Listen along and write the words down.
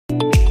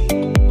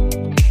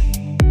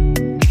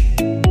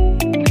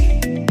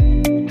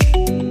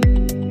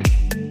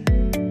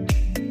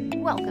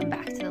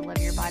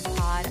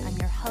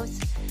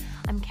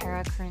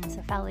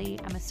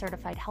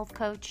certified health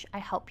coach. I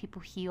help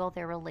people heal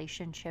their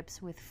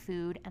relationships with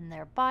food and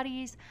their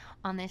bodies.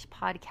 On this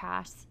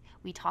podcast,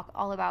 we talk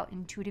all about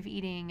intuitive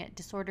eating,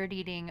 disordered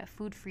eating,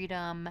 food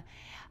freedom,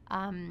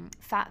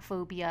 fat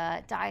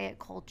phobia, diet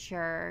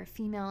culture,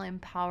 female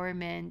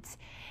empowerment.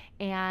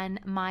 And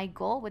my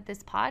goal with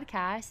this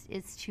podcast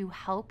is to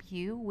help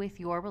you with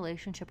your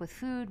relationship with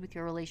food, with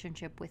your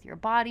relationship with your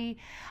body.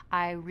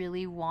 I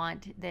really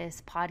want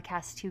this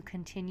podcast to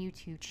continue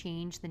to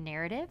change the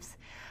narratives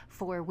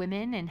for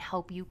women and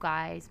help you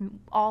guys,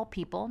 all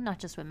people, not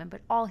just women,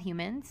 but all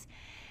humans.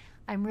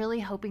 I'm really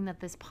hoping that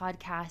this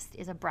podcast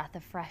is a breath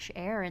of fresh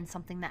air and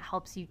something that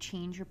helps you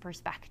change your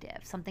perspective,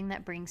 something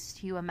that brings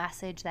to you a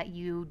message that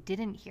you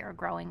didn't hear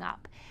growing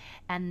up,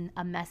 and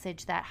a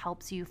message that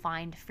helps you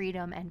find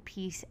freedom and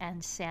peace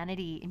and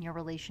sanity in your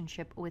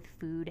relationship with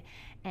food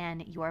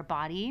and your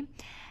body.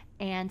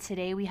 And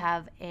today we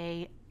have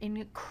an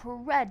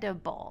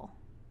incredible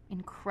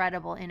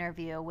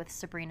interview with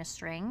Sabrina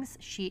Strings.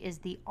 She is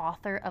the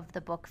author of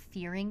the book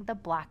Fearing the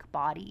Black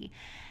Body: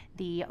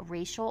 The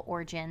Racial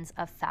Origins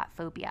of Fat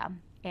Phobia.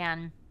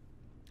 And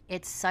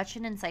it's such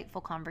an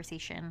insightful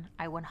conversation.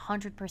 I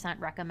 100%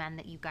 recommend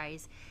that you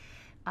guys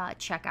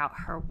check out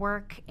her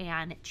work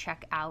and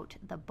check out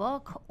the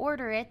book.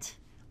 Order it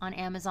on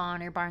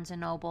Amazon or Barnes &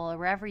 Noble or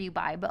wherever you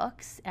buy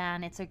books.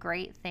 And it's a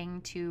great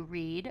thing to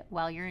read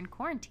while you're in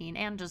quarantine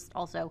and just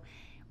also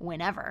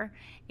whenever.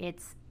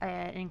 It's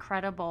an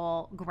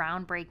incredible,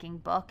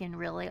 groundbreaking book and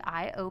really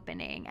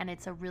eye-opening, and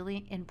it's a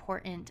really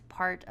important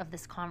part of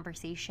this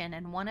conversation.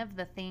 And one of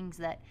the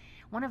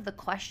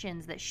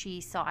questions that she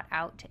sought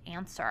out to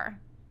answer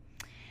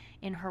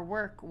in her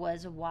work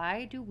was,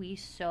 why do we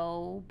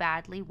so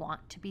badly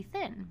want to be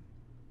thin?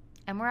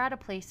 And we're at a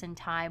place in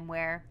time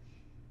where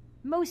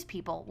most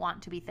people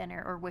want to be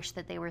thinner or wish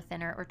that they were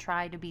thinner or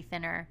try to be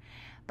thinner.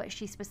 But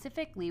she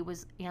specifically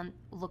was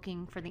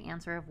looking for the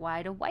answer of,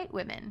 why do white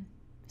women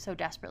so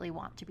desperately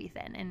want to be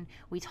thin? And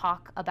we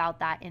talk about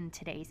that in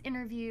today's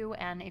interview.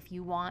 And if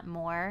you want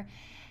more,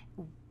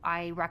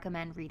 I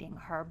recommend reading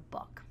her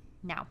book.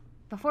 Now,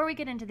 before we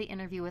get into the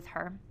interview with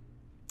her,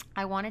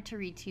 I wanted to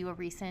read to you a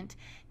recent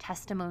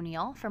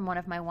testimonial from one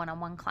of my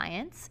one-on-one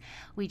clients.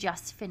 We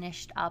just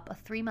finished up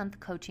a 3-month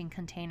coaching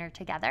container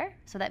together.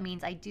 So that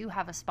means I do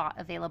have a spot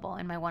available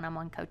in my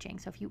one-on-one coaching.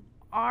 So if you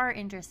are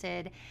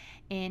interested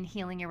in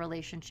healing your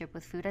relationship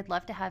with food, I'd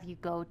love to have you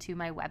go to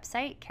my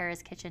website,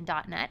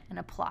 karaskitchen.net, and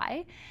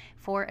apply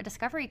for a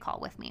discovery call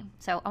with me.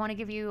 So I'm going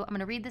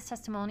to read this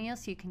testimonial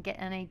so you can get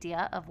an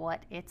idea of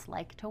what it's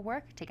like to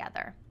work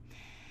together.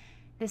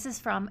 This is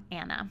from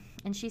Anna,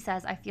 and she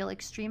says, I feel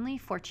extremely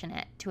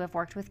fortunate to have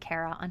worked with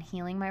Kara on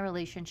healing my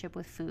relationship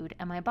with food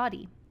and my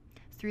body.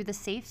 Through the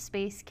safe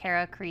space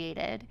Kara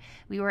created,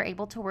 we were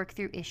able to work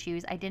through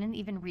issues I didn't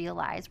even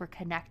realize were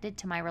connected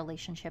to my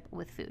relationship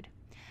with food.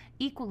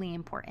 Equally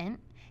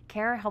important,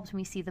 Kara helped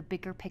me see the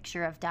bigger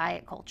picture of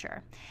diet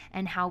culture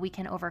and how we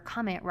can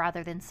overcome it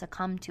rather than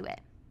succumb to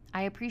it.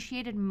 I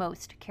appreciated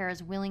most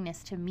Kara's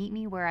willingness to meet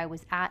me where I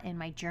was at in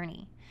my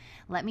journey.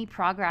 Let me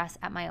progress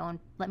at my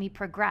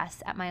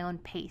own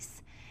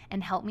pace,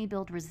 and help me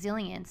build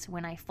resilience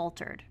when I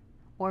faltered,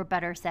 or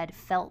better said,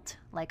 felt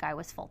like I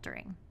was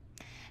faltering.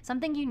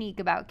 Something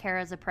unique about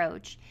Kara's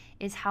approach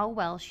is how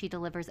well she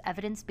delivers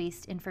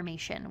evidence-based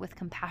information with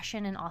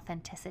compassion and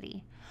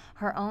authenticity.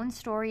 Her own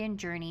story and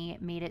journey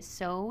made it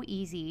so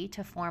easy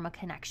to form a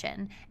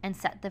connection and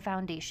set the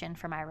foundation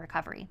for my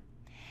recovery.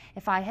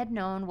 If I had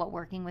known what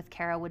working with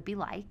Kara would be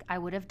like, I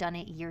would have done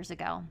it years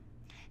ago.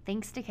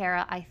 Thanks to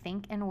Kara, I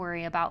think and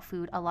worry about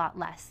food a lot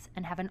less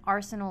and have an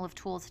arsenal of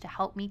tools to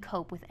help me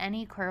cope with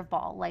any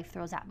curveball life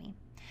throws at me.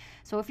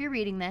 So if you're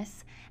reading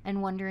this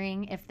and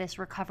wondering if this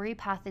recovery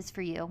path is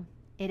for you,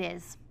 it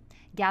is.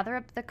 Gather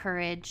up the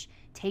courage,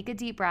 take a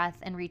deep breath,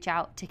 and reach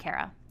out to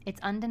Kara.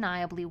 It's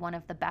undeniably one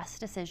of the best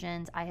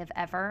decisions I have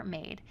ever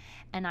made,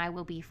 and I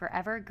will be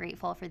forever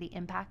grateful for the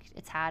impact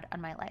it's had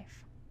on my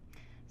life.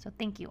 So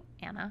thank you,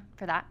 Anna,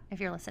 for that. If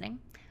you're listening,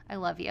 I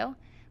love you. I'm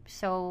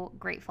so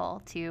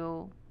grateful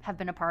to have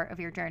been a part of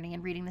your journey,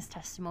 and reading this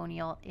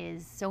testimonial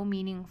is so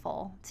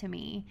meaningful to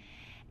me.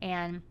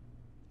 And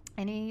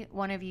any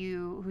one of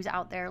you who's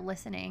out there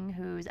listening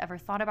who's ever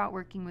thought about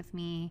working with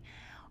me,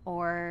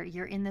 or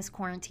you're in this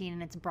quarantine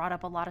and it's brought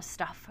up a lot of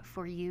stuff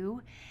for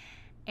you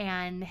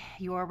and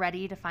you're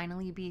ready to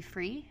finally be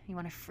free, you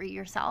want to free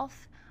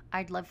yourself,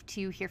 I'd love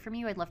to hear from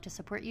you. I'd love to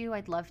support you.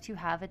 I'd love to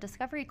have a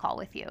discovery call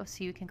with you.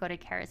 So you can go to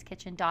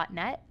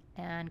karaskitchen.net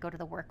and go to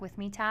the Work With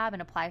Me tab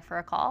and apply for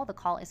a call. The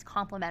call is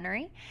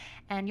complimentary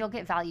and you'll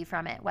get value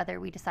from it, whether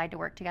we decide to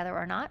work together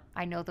or not.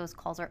 I know those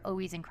calls are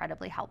always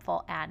incredibly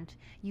helpful and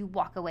you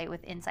walk away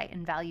with insight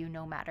and value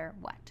no matter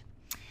what.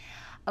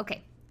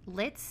 Okay,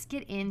 let's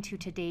get into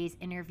today's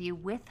interview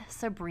with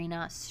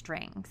Sabrina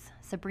Strings.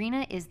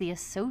 Sabrina is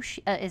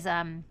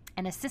an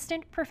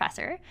assistant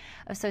professor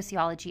of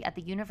sociology at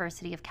the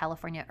University of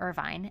California,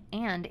 Irvine,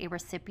 and a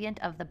recipient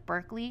of the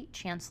Berkeley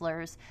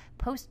Chancellor's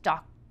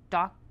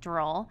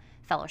postdoctoral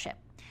fellowship.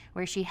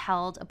 where she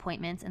held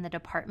appointments in the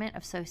Department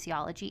of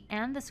Sociology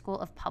and the School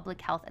of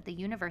Public Health at the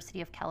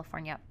University of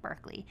California,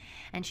 Berkeley.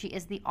 And she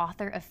is the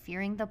author of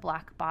Fearing the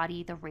Black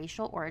Body, The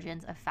Racial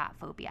Origins of Fat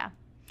Phobia.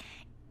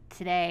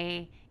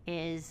 Today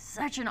is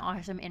such an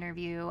awesome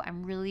interview.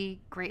 I'm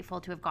really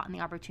grateful to have gotten the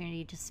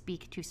opportunity to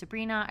speak to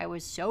Sabrina. I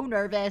was so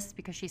nervous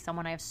because she's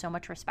someone I have so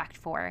much respect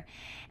for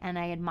and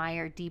I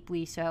admire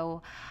deeply.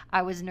 So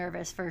I was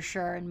nervous for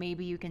sure. And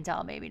maybe you can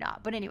tell, maybe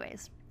not. But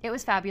anyways, it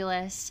was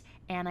fabulous.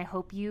 And I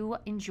hope you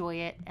enjoy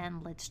it.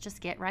 And let's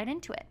just get right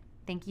into it.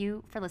 Thank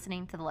you for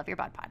listening to the Love Your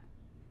Bod Pod.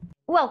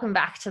 Welcome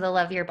back to the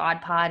Love Your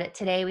Bod Pod.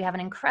 Today we have an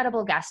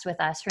incredible guest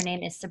with us. Her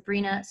name is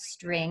Sabrina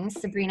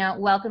Strings. Sabrina,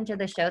 welcome to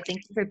the show.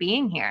 Thank you for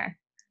being here.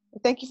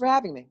 Thank you for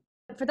having me.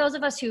 For those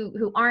of us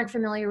who aren't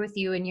familiar with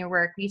you and your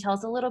work, will you tell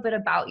us a little bit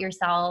about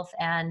yourself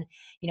and,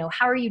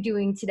 how are you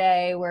doing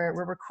today? We're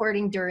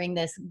recording during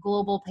this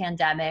global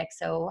pandemic.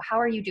 So how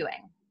are you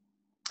doing?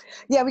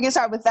 Yeah, we can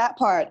start with that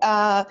part.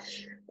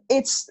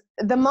 It's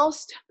the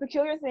most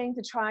peculiar thing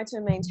to try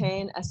to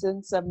maintain a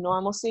sense of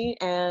normalcy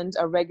and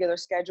a regular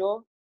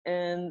schedule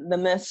in the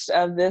midst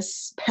of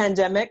this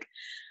pandemic.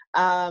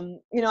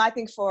 I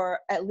think for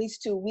at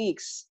least 2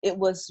 weeks, it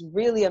was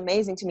really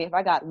amazing to me if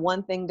I got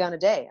one thing done a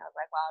day. I was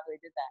like, wow, I really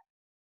did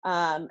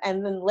that.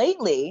 And then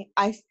lately,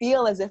 I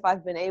feel as if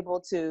I've been able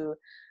to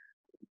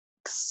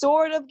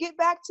sort of get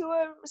back to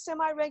a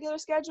semi-regular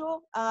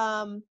schedule.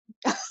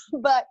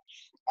 But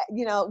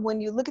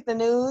when you look at the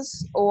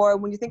news or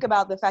when you think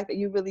about the fact that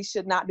you really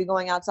should not be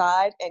going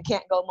outside and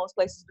can't go most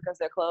places because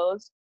they're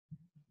closed,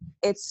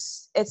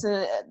 it's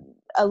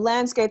a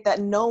landscape that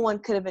no one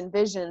could have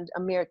envisioned a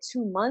mere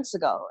 2 months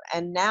ago.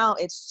 And now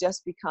it's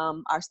just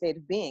become our state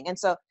of being. And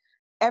so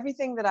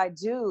everything that I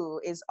do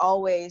is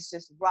always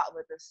just wrought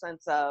with a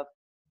sense of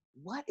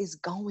what is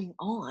going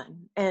on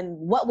and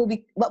what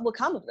will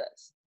come of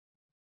this.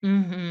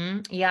 Mm-hmm.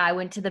 Yeah, I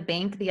went to the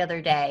bank the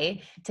other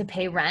day to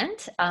pay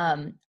rent.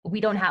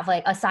 We don't have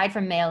aside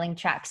from mailing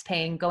checks,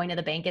 going to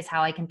the bank is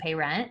how I can pay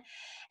rent.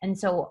 And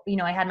so,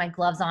 I had my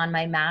gloves on,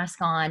 my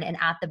mask on, and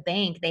at the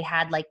bank, they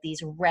had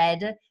these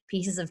red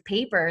pieces of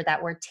paper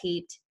that were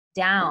taped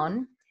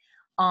down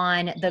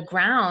on the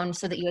ground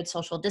so that you had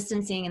social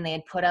distancing, and they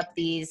had put up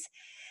these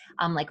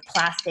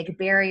plastic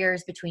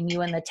barriers between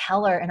you and the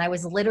teller. And I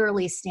was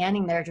literally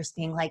standing there just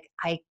being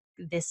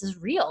this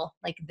is real.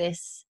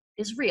 This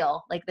is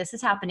real. This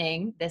is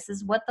happening. This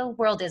is what the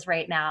world is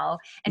right now.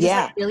 And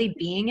just really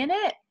being in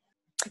it.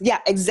 Yeah,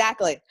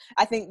 exactly.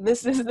 I think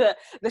this is the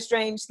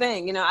strange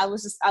thing. I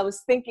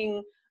was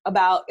thinking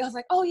about, I was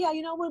like, oh yeah,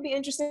 it would be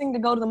interesting to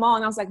go to the mall.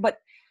 And I was like, but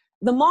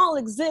the mall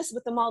exists,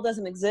 but the mall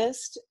doesn't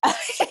exist.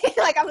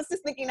 I was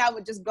just thinking I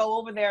would just go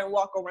over there and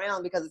walk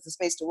around because it's a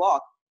space to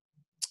walk.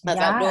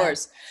 That's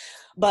outdoors.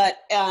 But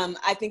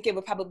I think it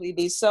would probably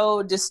be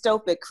so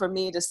dystopic for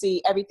me to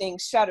see everything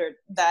shuttered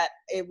that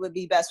it would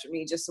be best for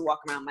me just to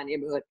walk around my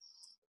neighborhood.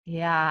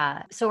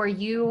 Yeah. So are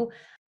you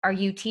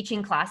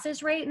teaching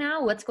classes right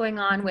now? What's going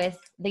on with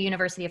the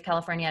University of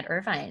California at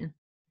Irvine?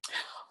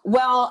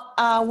 Well,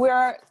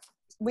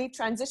 we've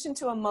transitioned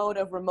to a mode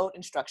of remote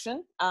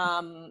instruction,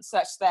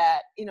 such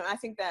that, I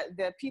think that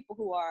the people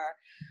who are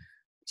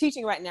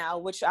teaching right now,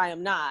 which I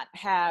am not,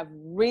 have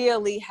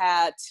really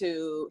had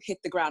to hit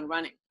the ground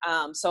running.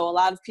 So a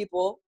lot of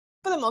people,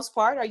 for the most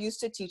part, are used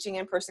to teaching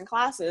in-person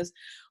classes,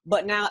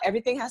 but now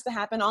everything has to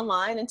happen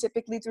online and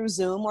typically through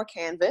Zoom or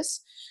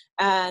Canvas.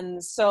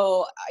 And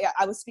so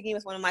I was speaking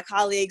with one of my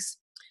colleagues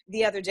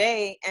the other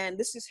day, and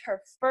this is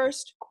her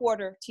first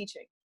quarter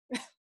teaching.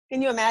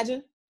 Can you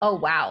imagine? Oh,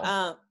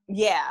 wow.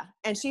 Yeah.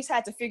 And she's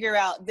had to figure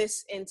out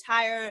this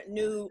entire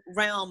new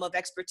realm of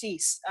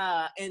expertise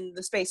in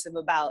the space of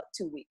about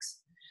 2 weeks.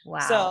 Wow.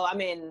 So,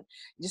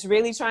 just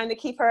really trying to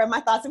keep her in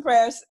my thoughts and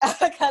prayers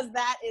because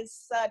that is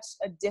such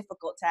a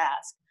difficult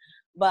task.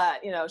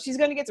 But, she's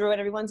going to get through it.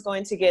 Everyone's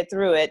going to get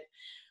through it.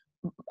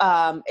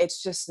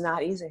 It's just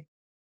not easy.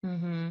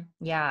 Mm-hmm.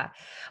 Yeah.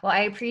 Well,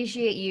 I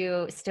appreciate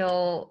you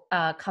still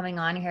coming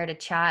on here to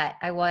chat.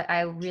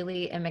 I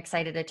really am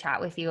excited to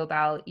chat with you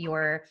about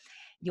your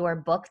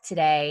book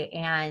today.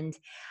 And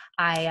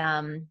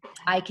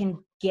I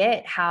can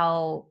get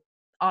how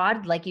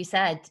odd, like you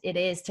said, it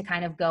is to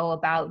kind of go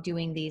about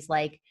doing these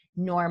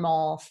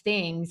normal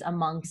things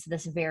amongst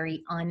this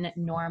very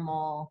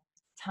unnormal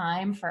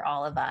time for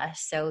all of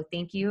us. So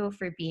thank you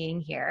for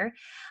being here.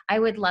 I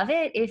would love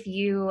it if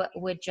you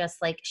would just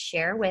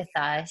share with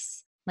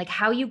us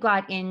how you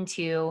got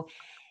into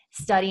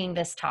studying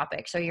this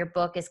topic. So your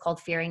book is called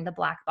Fearing the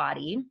Black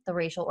Body, The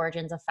Racial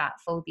Origins of Fat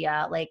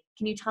Phobia.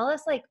 Can you tell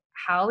us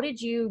how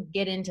did you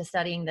get into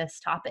studying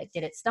this topic?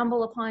 Did it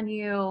stumble upon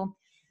you?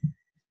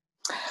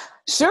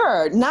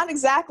 Sure. Not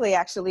exactly,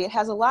 actually. It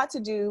has a lot to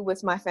do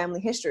with my family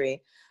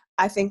history.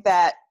 I think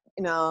that,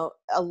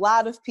 a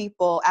lot of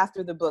people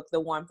after the book, The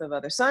Warmth of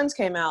Other Suns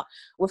came out,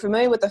 were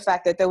familiar with the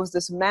fact that there was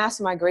this mass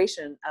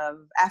migration of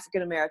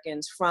African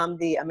Americans from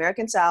the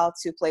American South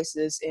to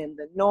places in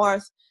the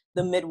North,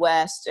 the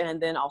Midwest,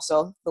 and then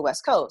also the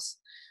West Coast.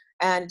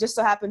 And it just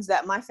so happens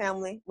that my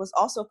family was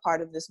also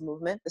part of this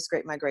movement, this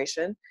Great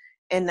Migration,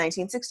 in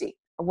 1960.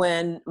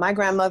 when my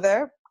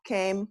grandmother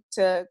came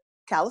to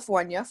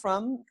California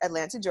from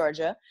Atlanta,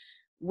 Georgia,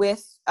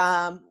 with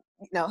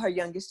her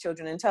youngest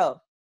children in tow.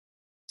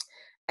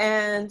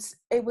 And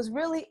it was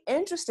really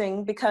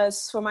interesting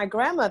because for my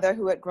grandmother,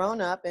 who had grown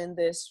up in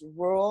this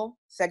rural,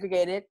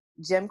 segregated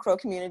Jim Crow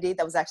community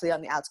that was actually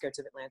on the outskirts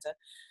of Atlanta,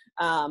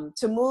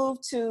 to move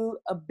to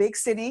a big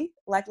city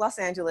like Los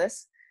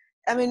Angeles,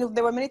 I mean,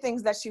 there were many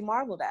things that she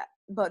marveled at,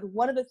 but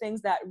one of the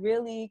things that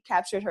really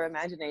captured her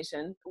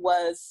imagination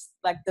was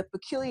like the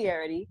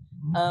peculiarity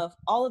of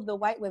all of the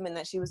white women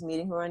that she was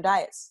meeting who were on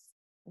diets.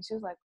 And she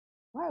was like,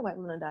 why are white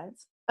women on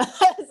diets?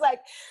 It's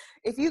like,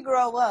 if you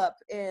grow up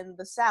in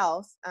the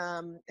South,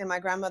 and my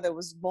grandmother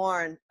was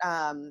born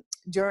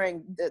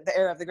during the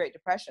era of the Great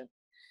Depression.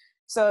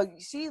 So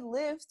she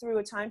lived through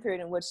a time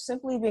period in which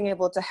simply being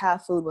able to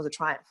have food was a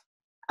triumph.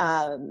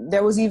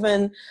 There was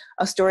even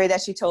a story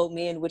that she told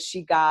me in which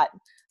she got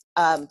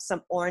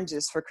some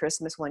oranges for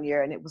Christmas one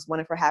year, and it was one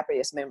of her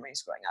happiest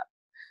memories growing up.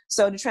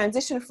 So to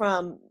transition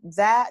from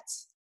that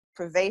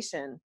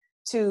privation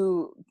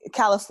to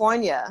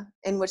California,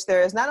 in which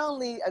there is not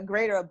only a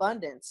greater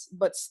abundance,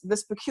 but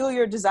this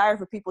peculiar desire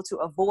for people to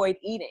avoid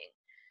eating,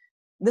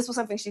 this was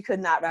something she could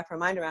not wrap her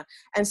mind around.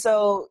 And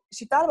so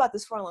she thought about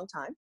this for a long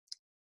time.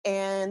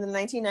 And in the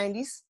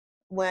 1990s,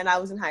 when I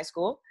was in high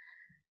school,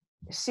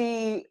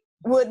 she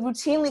would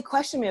routinely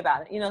question me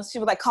about it. You know, she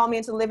would like call me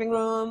into the living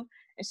room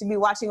and she'd be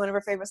watching one of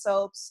her favorite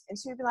soaps. And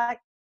she would be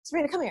like,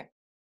 Sabrina, come here.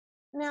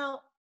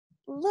 Now,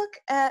 look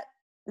at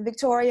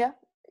Victoria,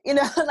 you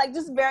know, like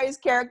just various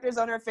characters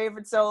on her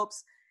favorite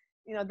soaps.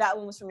 You know, that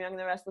one was from Young and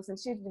the Restless. And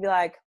she'd be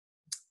like,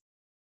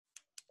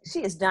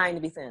 she is dying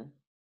to be thin.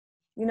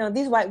 You know,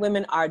 these white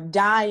women are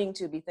dying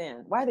to be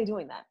thin. Why are they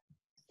doing that?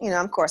 You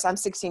know, of course, I'm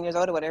 16 years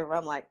old or whatever.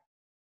 I'm like,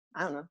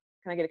 I don't know.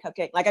 Can I get a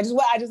cupcake? Like, I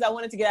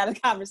wanted to get out of the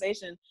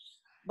conversation.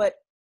 But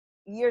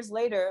years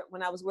later,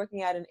 when I was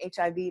working at an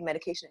HIV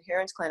medication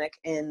adherence clinic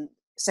in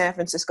San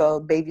Francisco,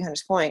 Bayview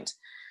Hunters Point,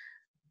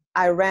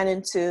 I ran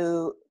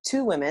into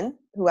two women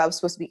who I was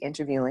supposed to be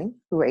interviewing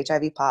who were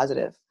HIV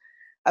positive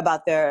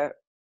about their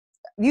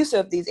use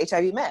of these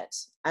HIV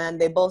meds.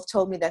 And they both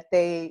told me that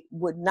they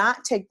would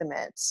not take the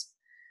meds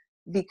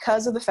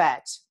because of the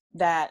fact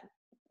that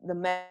the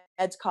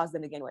meds caused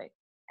them to gain weight.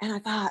 And I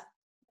thought,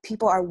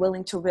 people are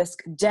willing to risk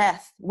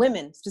death.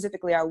 Women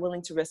specifically are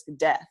willing to risk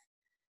death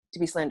to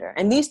be slender.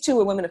 And these two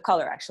were women of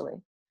color, actually.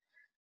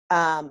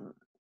 And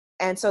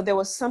so there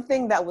was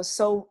something that was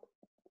so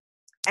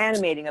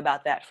animating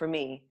about that for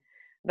me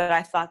that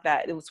I thought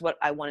that it was what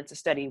I wanted to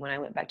study when I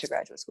went back to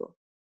graduate school.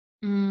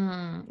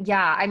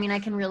 Yeah. I mean, I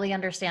can really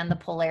understand the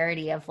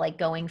polarity of like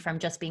going from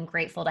just being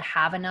grateful to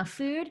have enough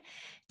food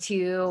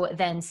to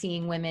then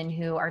seeing women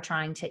who are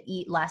trying to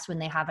eat less when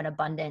they have an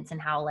abundance,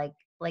 and how like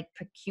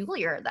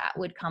peculiar that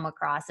would come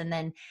across. And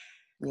then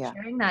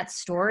hearing that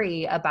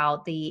story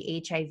about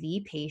the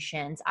HIV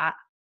patients,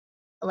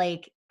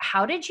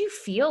 how did you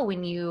feel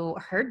when you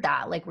heard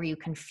that? Like, were you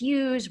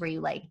confused? Were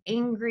you like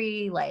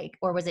angry? Like,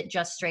 or was it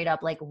just straight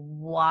up like,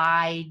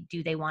 why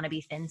do they want to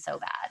be thin so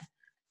bad?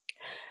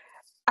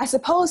 I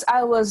suppose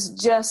I was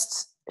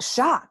just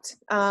shocked.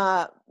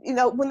 You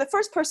know, when the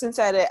first person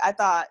said it, I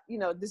thought, you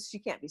know, she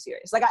can't be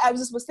serious. Like I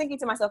was thinking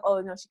to myself,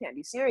 oh no, she can't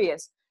be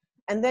serious.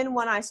 And then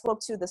when I spoke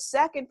to the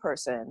second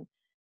person,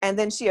 and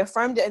then she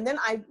affirmed it, and then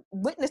I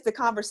witnessed the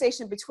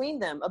conversation between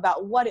them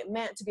about what it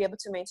meant to be able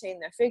to maintain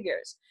their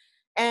figures.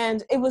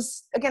 And it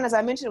was, again, as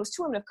I mentioned, it was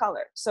two women of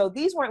color. So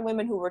these weren't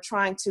women who were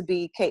trying to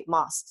be Kate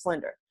Moss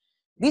slender.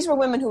 These were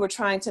women who were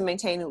trying to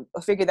maintain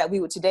a figure that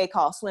we would today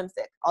call slim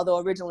thick, although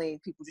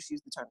originally people just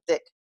used the term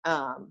thick.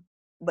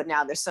 But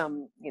now there's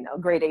some, you know,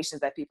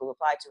 gradations that people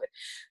apply to it.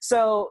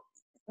 So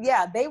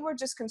yeah, they were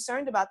just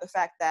concerned about the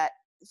fact that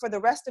for the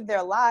rest of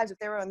their lives, if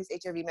they were on these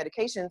HIV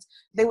medications,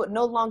 they would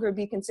no longer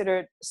be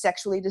considered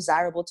sexually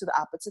desirable to the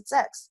opposite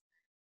sex.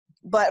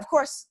 But of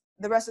course,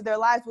 the rest of their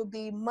lives would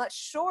be much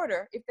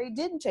shorter if they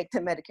didn't take the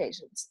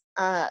medications.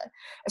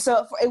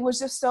 So it was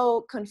just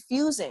so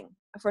confusing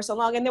for so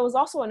long. And there was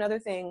also another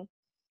thing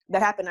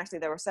that happened. Actually,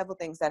 there were several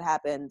things that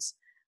happened.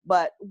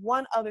 But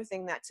one other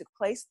thing that took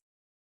place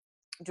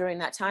during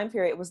that time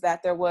period was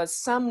that there was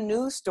some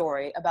news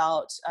story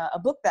about a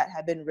book that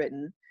had been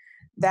written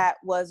that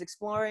was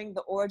exploring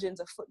the origins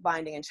of foot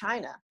binding in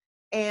China.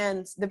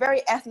 And the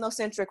very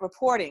ethnocentric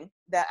reporting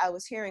that I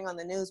was hearing on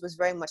the news was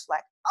very much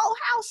like, oh,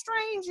 how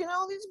strange, you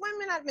know, these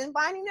women have been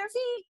binding their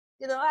feet,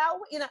 you know, how,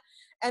 you know,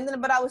 and then,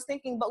 but I was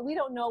thinking, but we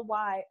don't know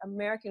why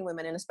American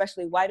women, and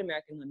especially white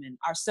American women,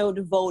 are so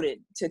devoted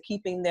to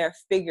keeping their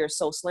figure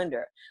so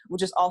slender,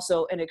 which is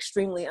also an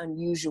extremely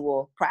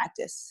unusual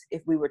practice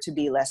if we were to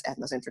be less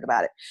ethnocentric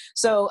about it.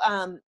 So,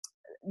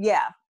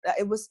 yeah,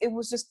 it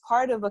was just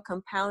part of a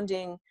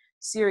compounding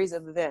series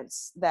of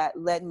events that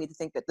led me to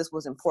think that this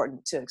was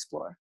important to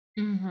explore.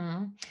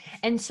 Mm-hmm.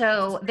 And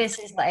so this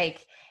is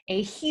like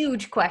a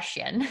huge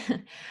question,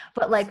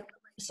 but like,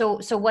 so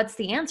what's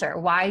the answer?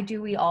 Why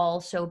do we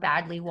all so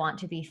badly want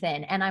to be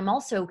thin? And I'm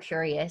also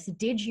curious,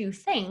 did you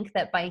think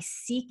that by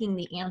seeking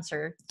the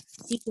answer,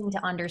 seeking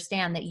to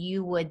understand, that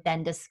you would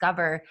then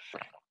discover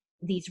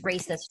these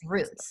racist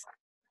roots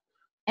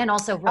and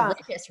also Uh,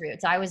 religious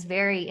roots. I was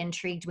very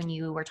intrigued when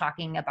you were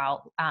talking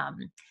about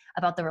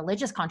the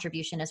religious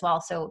contribution as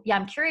well. So yeah,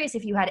 I'm curious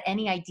if you had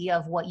any idea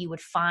of what you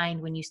would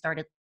find when you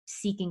started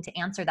seeking to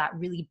answer that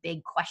really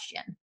big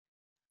question.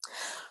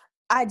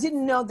 I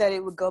didn't know that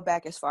it would go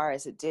back as far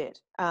as it did.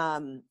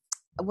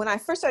 When I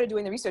first started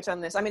doing the research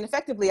on this, I mean,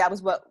 effectively, I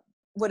was what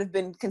would have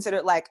been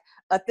considered like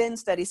a thin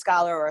study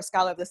scholar or a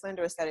scholar of the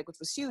slender aesthetic, which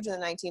was huge in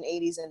the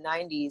 1980s and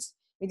 90s.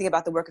 You think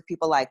about the work of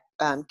people like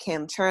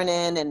Kim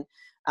Chernin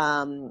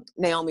and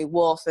Naomi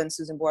Wolf and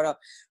Susan Bordeaux.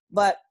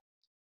 But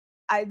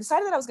I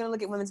decided that I was going to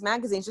look at women's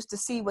magazines just to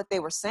see what they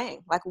were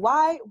saying. Like,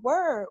 why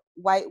were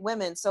white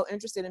women so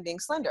interested in being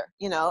slender?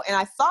 You know, and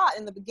I thought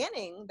in the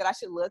beginning that I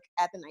should look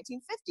at the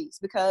 1950s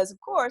because, of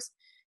course,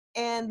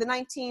 in the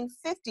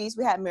 1950s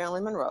we had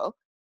Marilyn Monroe,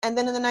 and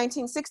then in the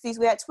 1960s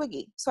we had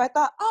Twiggy. So I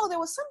thought, oh, there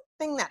was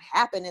something that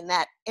happened in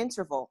that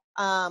interval.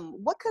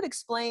 What could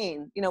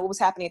explain, you know, what was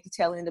happening at the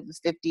tail end of the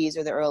 50s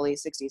or the early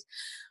 60s?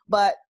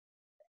 But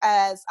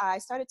as I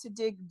started to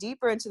dig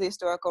deeper into the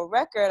historical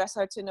record, I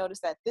started to notice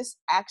that this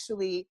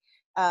actually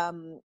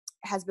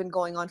has been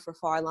going on for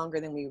far longer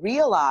than we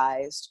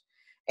realized.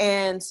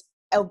 And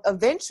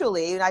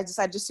eventually, I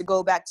decided just to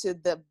go back to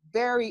the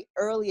very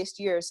earliest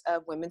years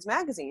of women's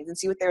magazines and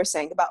see what they were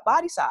saying about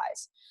body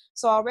size.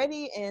 So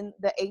already in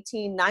the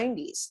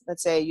 1890s,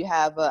 let's say you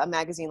have a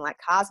magazine like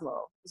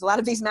Cosmo. Because a lot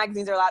of these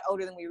magazines are a lot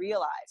older than we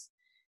realize.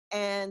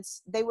 And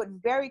they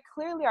would very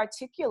clearly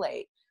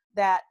articulate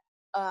that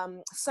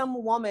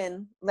some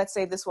woman, let's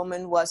say this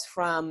woman was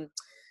from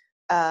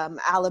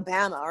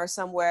Alabama or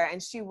somewhere,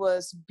 and she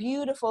was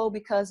beautiful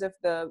because of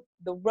the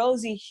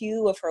rosy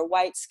hue of her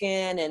white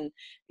skin, and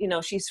you know,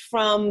 she's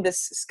from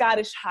this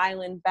Scottish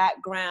Highland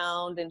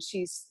background, and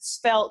she's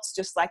svelte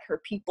just like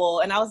her people.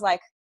 And I was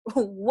like,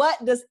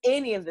 what does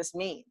any of this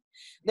mean?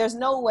 There's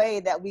no way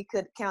that we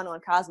could count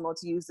on Cosmo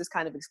to use this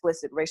kind of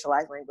explicit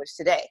racialized language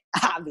today,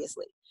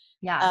 obviously.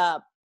 Yeah.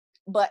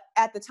 But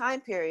at the time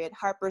period,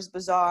 Harper's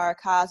Bazaar,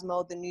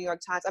 Cosmo, the New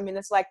York Times, I mean,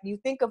 it's like you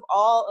think of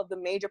all of the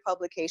major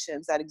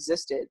publications that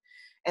existed,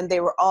 and they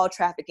were all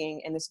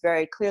trafficking in this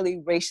very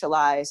clearly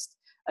racialized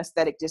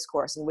aesthetic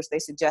discourse in which they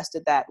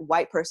suggested that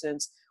white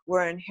persons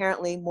were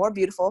inherently more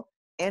beautiful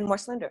and more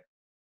slender.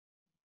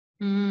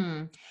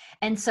 Mm.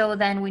 And so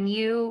then when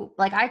you,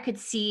 like, I could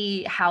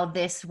see how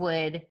this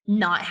would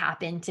not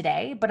happen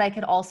today, but I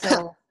could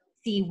also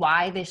see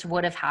why this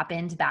would have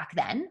happened back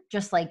then,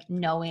 just like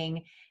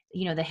knowing,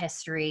 you know, the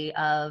history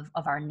of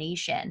our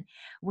nation.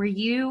 Were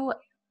you,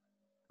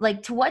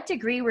 like, to what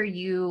degree were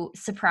you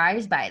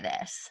surprised by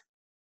this?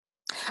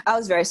 I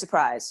was very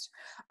surprised.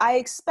 I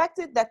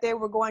expected that they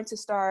were going to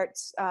start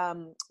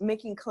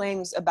making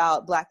claims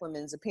about Black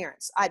women's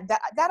appearance.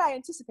 That I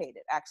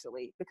anticipated,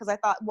 actually, because I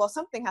thought, well,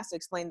 something has to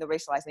explain the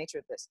racialized nature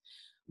of this.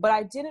 But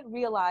I didn't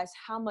realize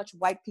how much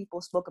white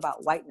people spoke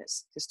about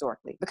whiteness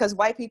historically, because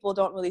white people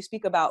don't really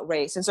speak about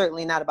race, and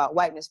certainly not about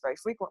whiteness very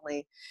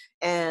frequently.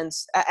 And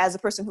as a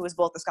person who is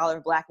both a scholar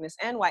of Blackness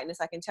and whiteness,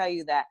 I can tell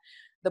you that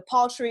the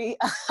paltry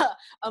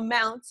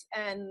amount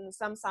and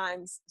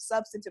sometimes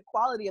substantive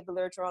quality of the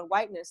literature on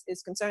whiteness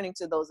is concerning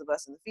to those of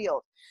us in the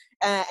field.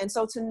 And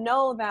so to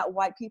know that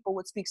white people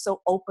would speak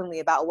so openly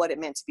about what it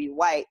meant to be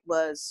white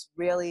was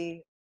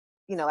really,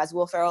 you know, as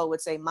Will Ferrell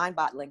would say,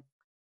 mind-boggling.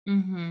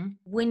 Mm-hmm.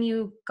 When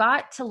you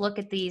got to look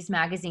at these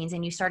magazines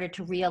and you started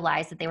to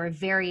realize that they were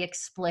very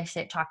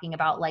explicit, talking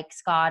about like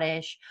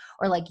Scottish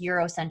or like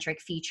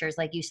Eurocentric features,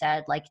 like you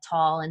said, like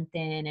tall and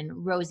thin and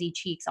rosy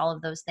cheeks, all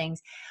of those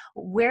things,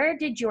 where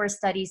did your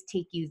studies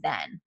take you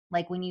then?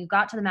 Like when you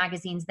got to the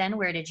magazines, then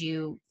where did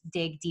you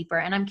dig deeper?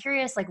 And I'm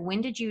curious, like when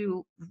did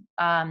you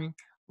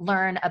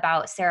learn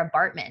about Sarah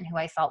Baartman, who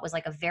I felt was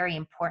like a very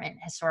important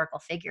historical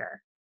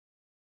figure?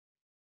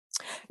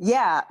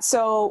 Yeah,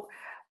 so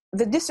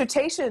the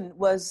dissertation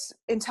was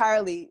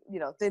entirely, you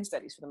know, thin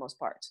studies for the most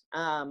part.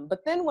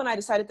 But then when I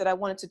decided that I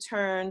wanted to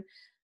turn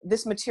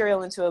this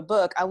material into a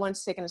book, I wanted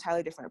to take an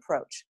entirely different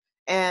approach.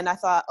 And I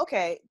thought,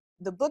 okay,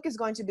 the book is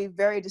going to be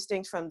very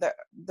distinct from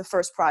the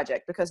first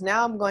project, because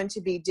now I'm going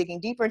to be digging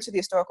deeper into the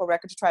historical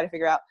record to try to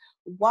figure out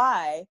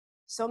why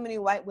so many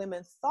white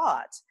women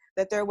thought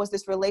that there was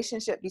this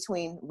relationship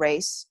between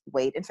race,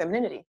 weight, and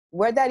femininity.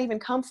 Where'd that even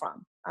come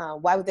from?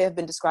 Why would they have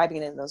been describing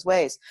it in those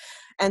ways?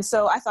 And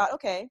so I thought,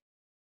 okay,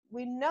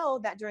 we know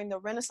that during the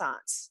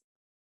Renaissance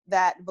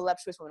that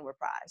voluptuous women were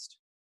prized.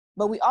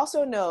 But we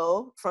also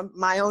know from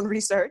my own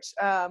research,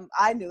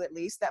 I knew at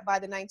least, that by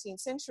the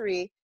 19th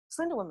century,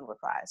 slender women were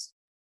prized.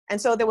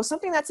 And so there was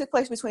something that took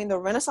place between the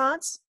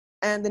Renaissance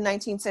and the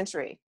 19th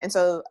century. And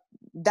so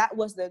that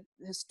was the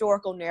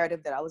historical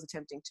narrative that I was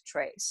attempting to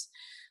trace.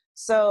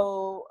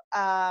 So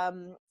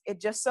it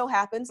just so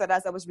happens that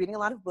as I was reading a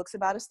lot of books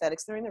about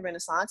aesthetics during the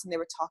Renaissance, and they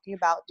were talking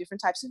about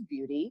different types of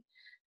beauty,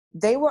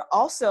 they were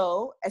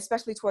also,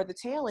 especially toward the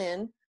tail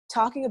end,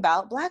 talking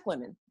about Black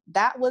women.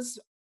 That was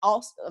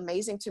also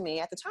amazing to me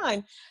at the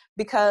time,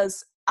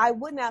 because I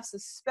wouldn't have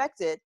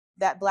suspected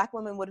that Black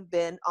women would have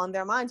been on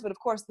their minds. But of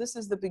course, this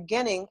is the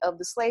beginning of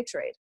the slave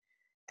trade.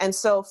 And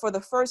so for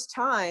the first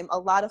time, a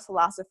lot of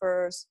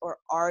philosophers or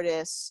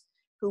artists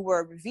who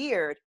were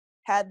revered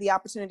had the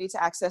opportunity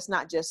to access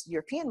not just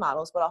European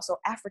models, but also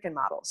African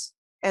models.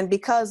 And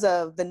because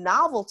of the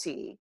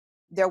novelty,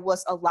 there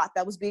was a lot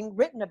that was being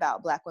written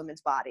about Black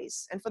women's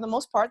bodies. And for the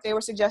most part, they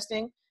were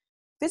suggesting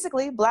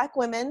physically, Black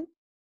women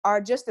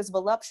are just as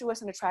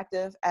voluptuous and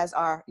attractive as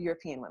our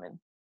European women.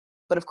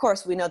 But of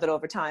course, we know that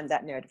over time,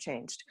 that narrative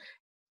changed.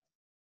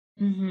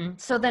 Mm-hmm.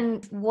 So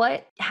then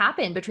what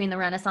happened between the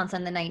Renaissance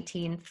and the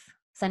 19th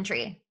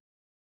century?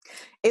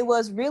 It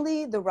was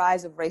really the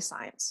rise of race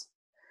science.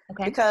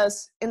 Okay.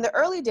 Because in the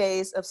early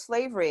days of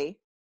slavery,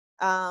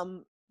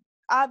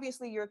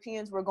 obviously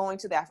Europeans were going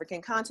to the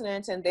African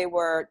continent and they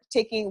were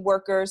taking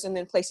workers and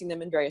then placing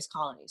them in various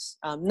colonies.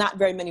 Not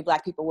very many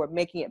Black people were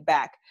making it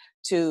back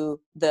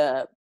to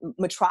the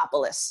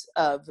metropolis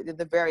of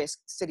the various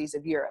cities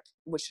of Europe,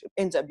 which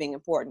ends up being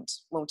important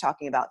when we're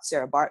talking about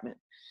Sarah Baartman.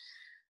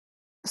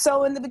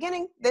 So in the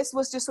beginning, this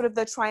was just sort of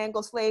the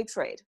triangle slave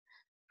trade.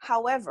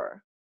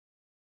 However,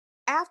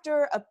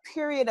 after a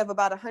period of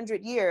about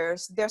 100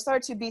 years, there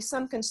started to be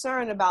some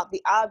concern about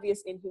the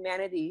obvious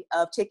inhumanity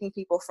of taking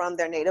people from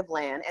their native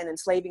land and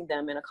enslaving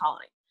them in a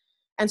colony.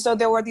 And so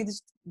there were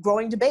these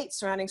growing debates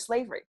surrounding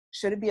slavery.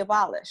 Should it be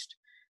abolished?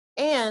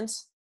 And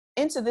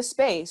into this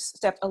space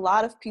stepped a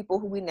lot of people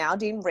who we now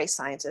deem race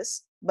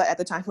scientists, but at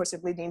the time were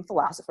simply deemed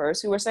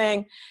philosophers, who were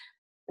saying,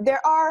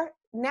 there are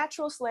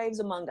natural slaves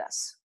among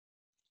us.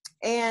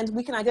 And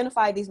we can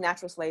identify these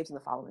natural slaves in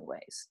the following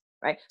ways.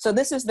 Right? So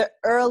this is the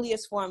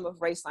earliest form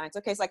of race science.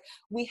 Okay, it's like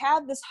we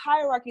have this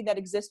hierarchy that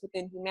exists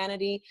within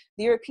humanity.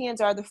 The Europeans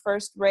are the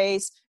first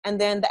race,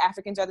 and then the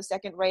Africans are the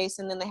second race,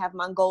 and then they have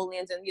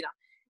Mongolians, and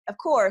of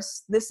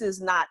course, this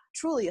is not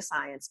truly a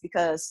science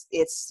because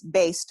it's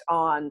based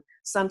on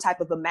some type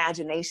of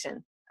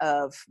imagination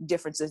of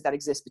differences that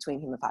exist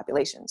between human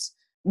populations.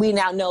 We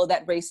now know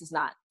that race is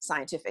not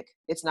scientific.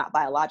 It's not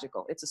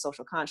biological. It's a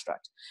social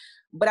construct.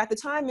 But at the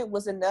time, it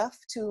was enough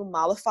to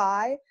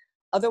mollify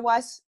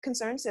otherwise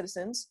concerned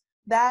citizens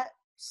that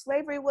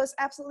slavery was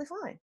absolutely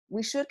fine.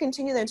 We should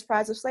continue the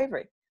enterprise of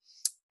slavery.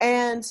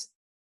 And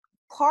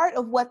part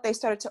of what they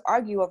started to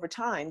argue over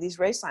time, these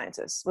race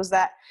scientists, was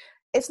that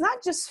it's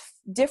not just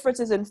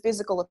differences in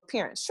physical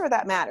appearance. Sure,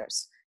 that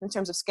matters in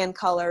terms of skin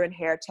color and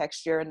hair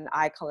texture and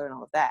eye color and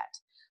all of that.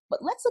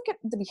 But let's look at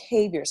the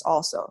behaviors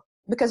also,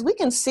 because we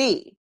can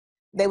see,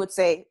 they would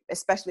say,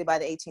 especially by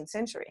the 18th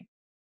century,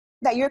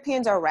 that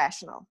Europeans are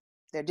rational,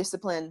 they're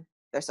disciplined,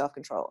 they're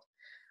self-controlled.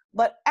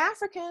 But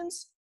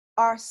Africans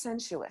are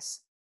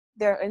sensuous.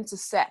 They're into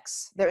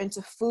sex, they're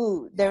into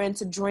food, they're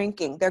into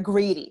drinking, they're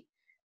greedy.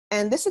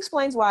 And this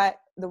explains why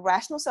the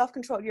rational,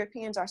 self-controlled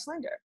Europeans are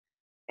slender.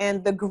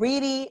 And the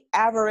greedy,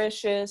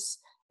 avaricious,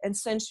 and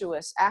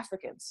sensuous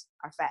Africans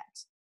are fat.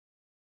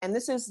 And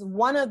this is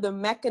one of the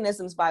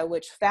mechanisms by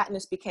which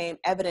fatness became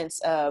evidence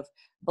of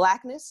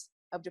Blackness,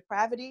 of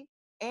depravity,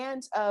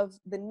 and of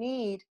the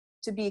need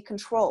to be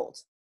controlled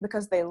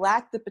because they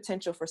lack the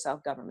potential for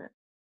self-government.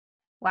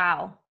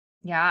 Wow.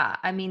 Yeah.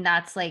 I mean,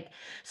 that's like,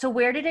 so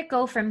where did it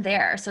go from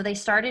there? So they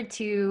started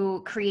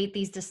to create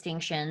these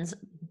distinctions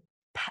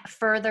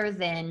further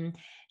than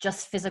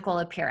just physical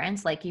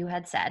appearance, like you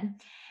had said,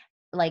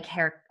 like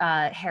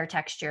hair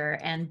texture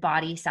and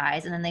body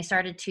size. And then they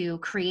started to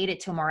create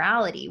it to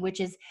morality, which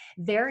is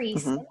very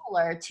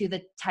similar to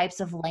the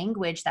types of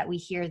language that we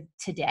hear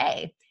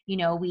today.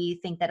 We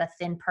think that a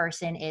thin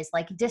person is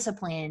like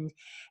disciplined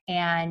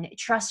and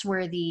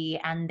trustworthy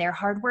and they're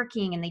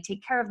hardworking and they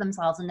take care of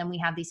themselves. And then we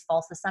have these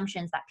false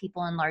assumptions that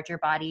people in larger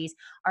bodies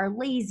are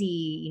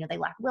lazy, they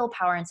lack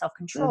willpower and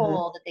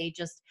self-control, that they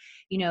just,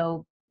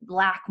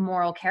 lack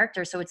moral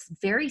character. So it's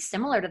very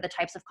similar to the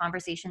types of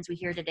conversations we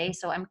hear today.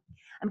 So I'm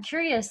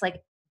curious,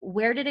 like,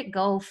 where did it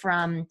go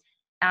from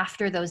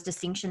after those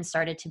distinctions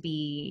started to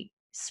be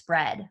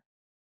spread?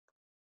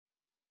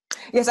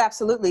 Yes,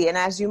 absolutely. And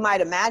as you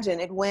might imagine,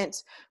 it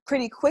went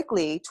pretty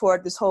quickly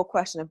toward this whole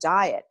question of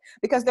diet,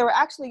 because there were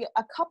actually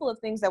a couple of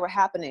things that were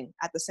happening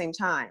at the same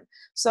time.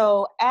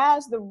 So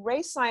as the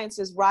race science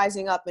is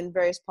rising up in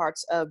various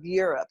parts of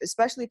Europe,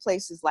 especially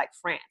places like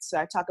France, so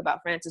I talk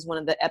about France as one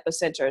of the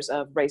epicenters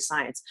of race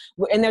science.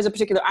 And there's a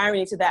particular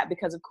irony to that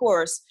because, of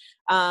course,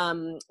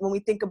 when we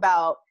think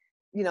about,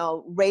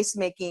 race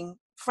making,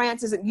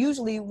 France isn't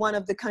usually one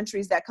of the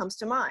countries that comes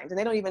to mind, and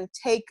they don't even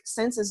take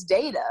census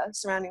data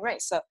surrounding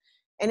race. So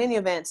in any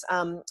event,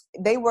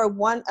 they were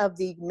one of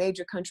the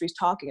major countries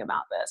talking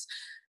about this.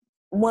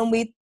 When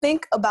we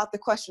think about the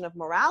question of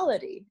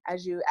morality,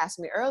 as you asked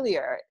me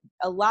earlier,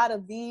 a lot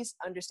of these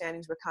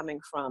understandings were coming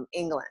from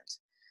England.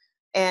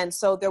 And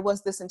so there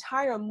was this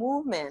entire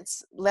movement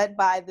led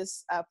by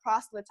this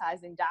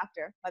proselytizing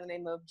doctor by the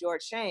name of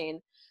George Shane,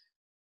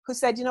 who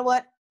said,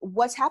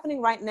 what's happening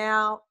right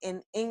now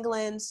in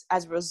England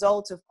as a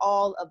result of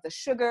all of the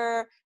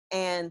sugar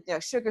and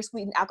sugar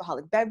sweetened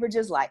alcoholic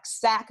beverages like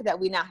sack that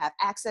we now have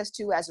access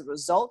to as a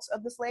result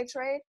of the slave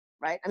trade,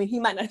 right? I mean, he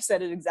might not have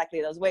said it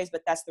exactly those ways,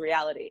 but that's the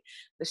reality.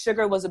 The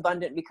sugar was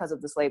abundant because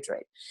of the slave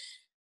trade.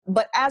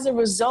 But as a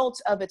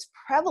result of its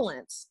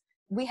prevalence,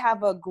 we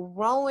have a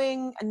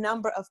growing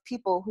number of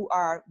people who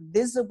are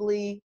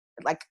visibly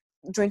like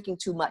drinking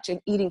too much and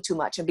eating too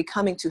much and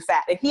becoming too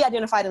fat. And he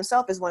identified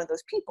himself as one of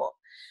those people.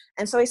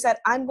 And so he said,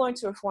 I'm going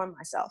to reform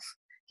myself.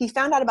 He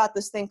found out about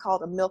this thing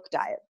called a milk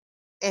diet.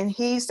 And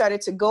he started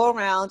to go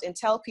around and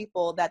tell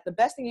people that the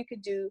best thing you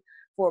could do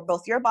for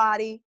both your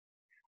body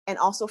and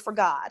also for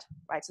God,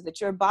 right, so that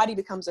your body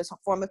becomes a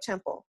form of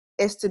temple,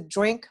 is to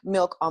drink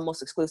milk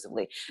almost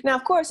exclusively. Now,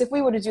 of course, if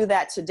we were to do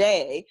that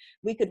today,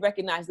 we could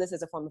recognize this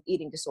as a form of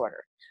eating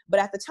disorder.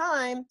 But at the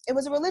time, it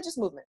was a religious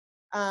movement.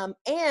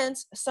 And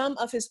some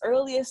of his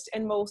earliest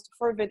and most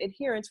fervent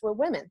adherents were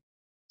women.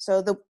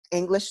 So the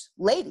English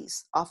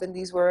ladies, often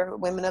these were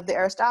women of the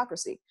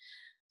aristocracy.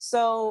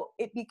 So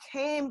it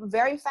became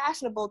very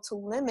fashionable to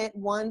limit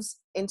one's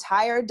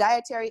entire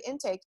dietary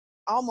intake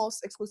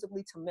almost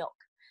exclusively to milk.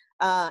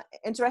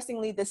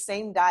 Interestingly, the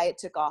same diet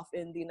took off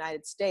in the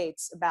United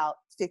States about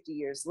 50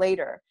 years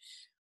later.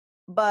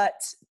 But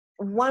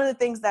one of the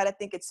things that I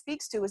think it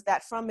speaks to is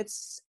that from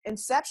its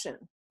inception,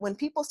 when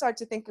people started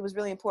to think it was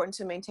really important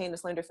to maintain a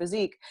slender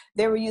physique,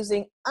 they were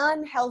using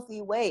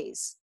unhealthy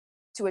ways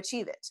to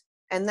achieve it.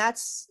 And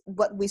that's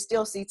what we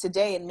still see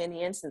today in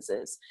many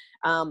instances.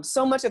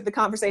 So much of the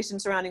conversation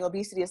surrounding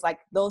obesity is like,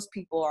 those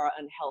people are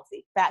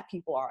unhealthy, fat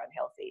people are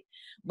unhealthy.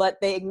 But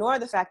they ignore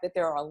the fact that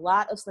there are a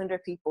lot of slender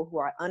people who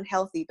are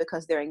unhealthy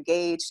because they're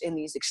engaged in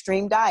these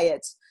extreme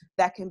diets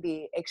that can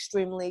be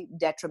extremely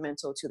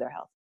detrimental to their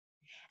health.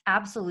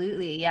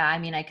 Absolutely. Yeah. I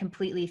mean, I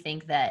completely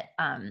think that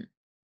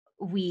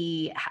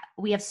we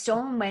have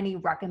so many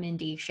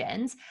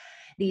recommendations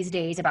these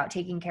days about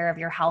taking care of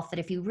your health that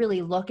if you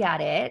really look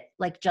at it,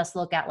 like just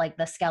look at like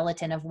the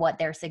skeleton of what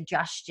they're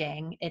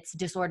suggesting, it's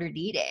disordered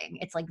eating.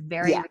 It's like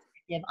very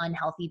restrictive,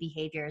 unhealthy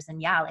behaviors.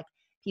 And yeah, like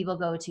people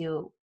go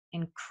to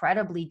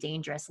incredibly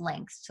dangerous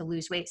lengths to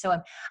lose weight.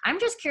 So I'm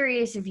just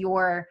curious of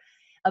your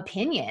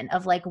opinion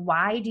of like,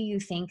 why do you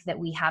think that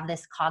we have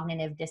this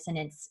cognitive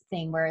dissonance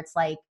thing where it's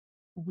like,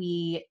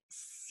 we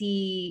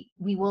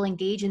will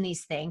engage in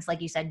these things,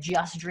 like you said,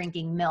 just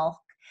drinking milk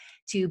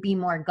to be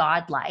more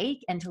godlike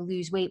and to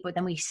lose weight, but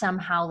then we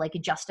somehow like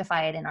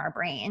justify it in our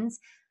brains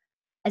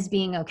as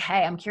being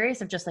okay. I'm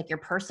curious of just like your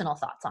personal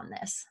thoughts on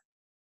this.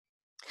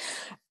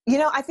 You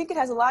know, I think it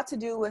has a lot to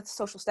do with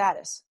social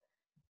status.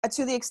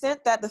 To the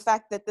extent that the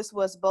fact that this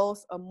was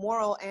both a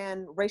moral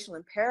and racial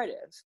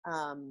imperative,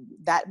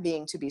 that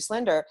being to be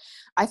slender,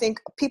 I think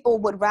people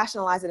would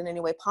rationalize it in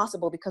any way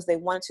possible because they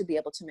wanted to be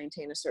able to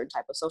maintain a certain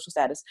type of social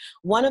status.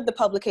 One of the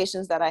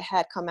publications that I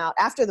had come out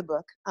after the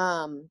book,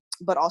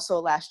 but also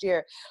last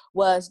year,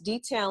 was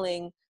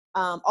detailing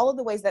all of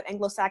the ways that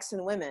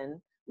Anglo-Saxon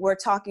women were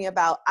talking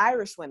about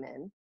Irish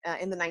women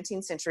in the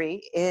 19th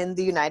century in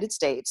the United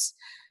States,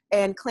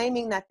 and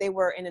claiming that they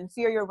were an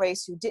inferior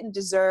race who didn't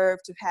deserve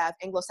to have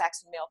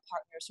Anglo-Saxon male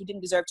partners, who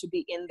didn't deserve to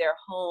be in their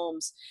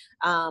homes,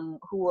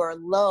 who were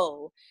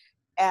low,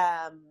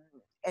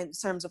 in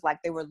terms of like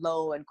they were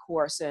low and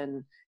coarse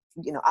and,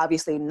 you know,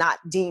 obviously not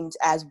deemed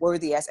as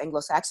worthy as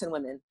Anglo-Saxon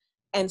women.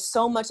 And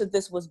so much of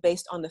this was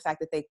based on the fact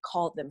that they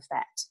called them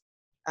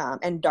fat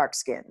and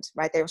dark-skinned,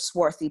 right? They were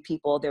swarthy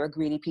people, they were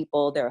greedy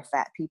people, they were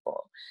fat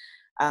people.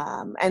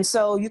 And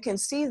so you can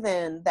see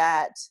then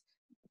that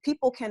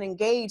people can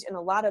engage in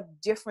a lot of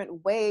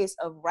different ways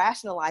of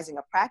rationalizing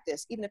a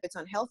practice, even if it's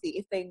unhealthy,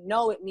 if they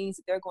know it means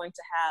that they're going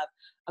to have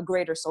a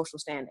greater social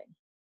standing.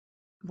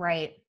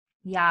 Right.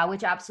 Yeah,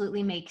 which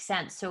absolutely makes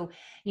sense. So,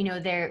 you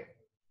know,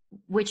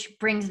 which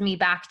brings me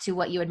back to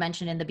what you had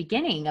mentioned in the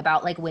beginning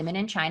about like women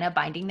in China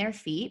binding their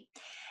feet.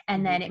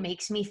 And then it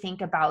makes me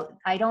think about,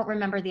 I don't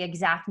remember the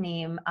exact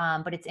name,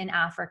 but it's in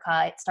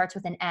Africa. It starts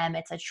with an M.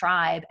 It's a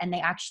tribe, and they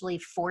actually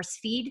force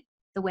feed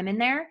the women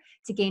there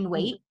to gain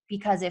weight,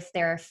 because if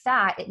they're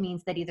fat, it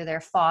means that either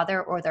their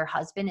father or their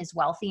husband is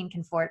wealthy and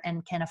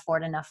can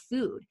afford enough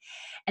food.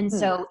 And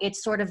so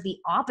it's sort of the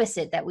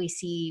opposite that we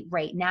see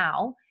right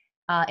now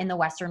in the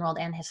Western world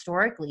and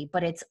historically,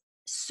 but it's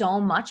so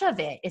much of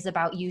it is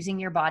about using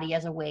your body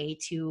as a way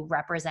to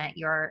represent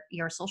your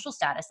social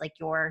status, like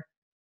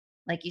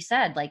you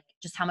said, like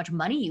just how much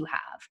money you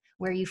have,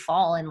 where you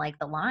fall in like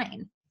the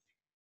line.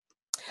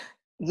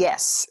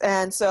 Yes.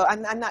 And so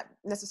I'm not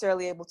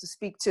necessarily able to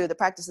speak to the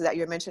practices that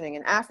you're mentioning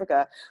in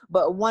Africa,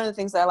 but one of the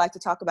things that I like to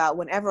talk about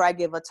whenever I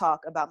give a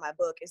talk about my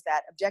book is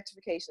that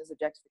objectification is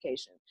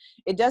objectification.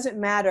 It doesn't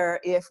matter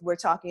if we're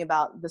talking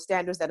about the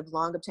standards that have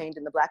long obtained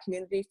in the Black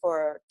community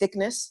for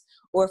thickness,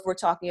 or if we're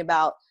talking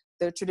about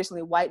the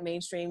traditionally white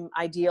mainstream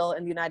ideal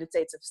in the United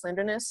States of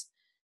slenderness.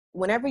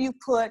 Whenever you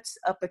put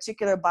a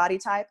particular body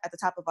type at the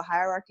top of a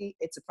hierarchy,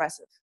 it's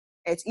oppressive.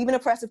 It's even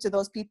oppressive to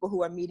those people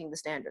who are meeting the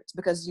standards,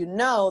 because you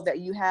know that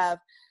you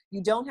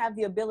don't have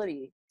the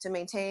ability to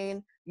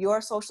maintain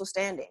your social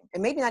standing,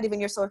 and maybe not even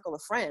your circle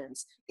of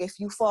friends, if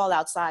you fall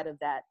outside of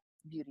that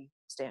beauty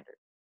standard.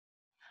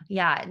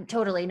 Yeah,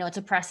 totally. No, it's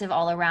oppressive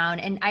all around.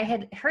 And I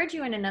had heard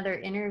you in another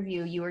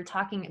interview, you were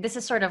talking, this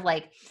is sort of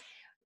like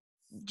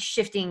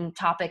shifting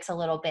topics a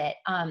little bit.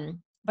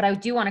 But I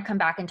do want to come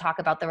back and talk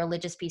about the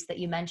religious piece that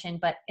you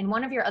mentioned. But in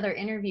one of your other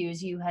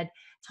interviews, you had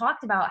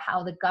talked about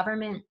how the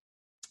government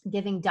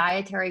giving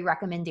dietary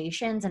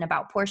recommendations and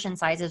about portion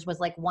sizes was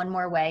like one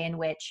more way in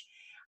which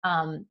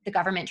the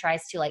government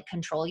tries to like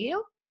control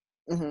you.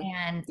 Hmm.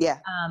 And Yeah.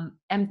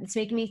 and it's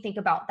making me think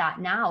about that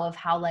now, of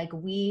how like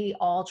we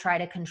all try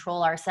to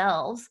control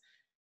ourselves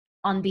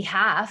on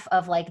behalf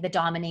of like the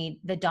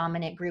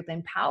dominant group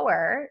in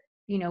power.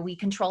 You know, we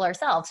control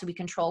ourselves. So we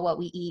control what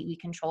we eat, we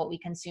control what we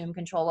consume,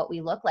 control what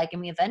we look like,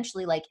 and we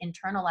eventually like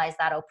internalize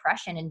that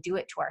oppression and do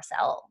it to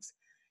ourselves.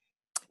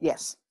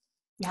 Yes.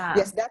 Yeah.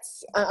 Yes.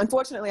 That's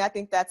unfortunately, I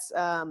think that's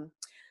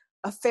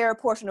a fair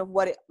portion of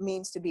what it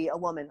means to be a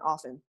woman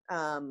often.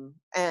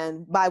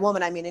 And by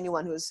woman, I mean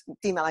anyone who's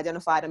female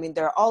identified. I mean,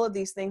 there are all of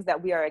these things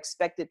that we are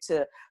expected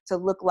to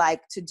look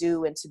like, to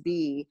do, and to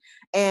be.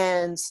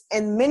 And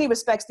in many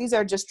respects, these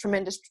are just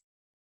tremendous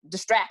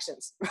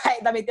distractions, right?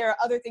 I mean, there are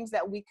other things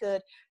that we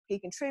could be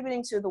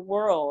contributing to the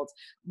world,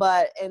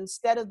 but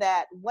instead of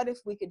that, what if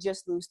we could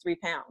just lose 3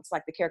 pounds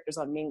like the characters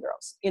on Mean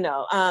Girls?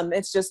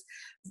 It's just,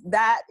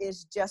 that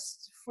is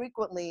just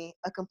frequently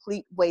a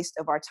complete waste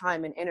of our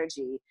time and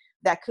energy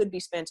that could be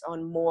spent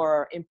on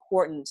more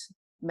important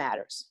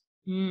matters.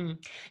 Mm.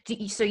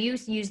 So you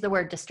use the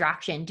word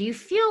distraction. Do you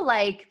feel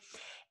like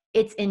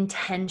it's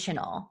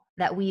intentional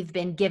that we've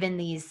been given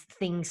these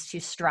things to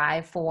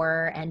strive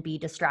for and be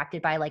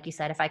distracted by? Like you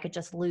said, if I could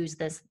just lose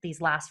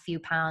these last few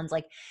pounds,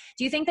 like,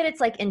 do you think that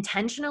it's like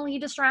intentionally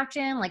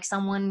distraction, like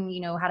someone,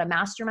 had a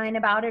mastermind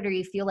about it, or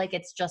you feel like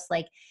it's just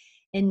like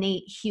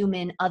innate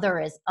human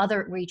other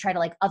where you try to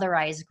like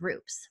otherize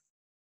groups?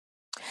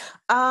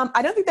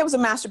 I don't think there was a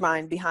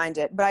mastermind behind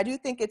it, but I do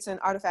think it's an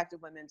artifact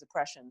of women's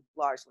oppression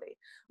largely,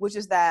 which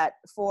is that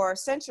for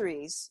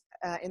centuries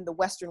in the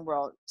Western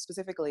world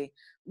specifically,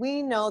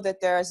 we know that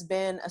there has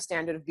been a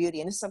standard of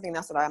beauty. And this is something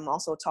else that I'm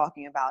also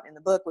talking about in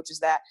the book, which is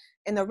that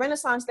in the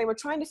Renaissance, they were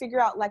trying to figure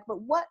out like,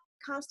 but what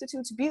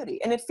constitutes beauty?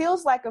 And it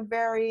feels like a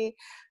very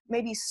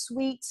maybe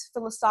sweet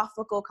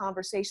philosophical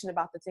conversation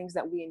about the things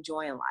that we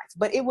enjoy in life.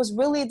 But it was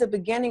really the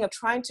beginning of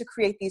trying to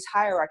create these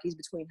hierarchies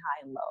between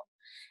high and low.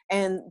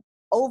 And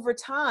over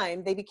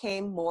time, they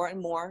became more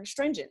and more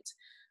stringent,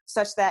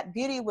 such that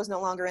beauty was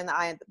no longer in the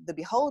eye of the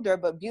beholder,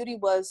 but beauty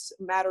was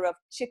a matter of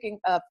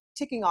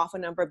ticking off a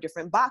number of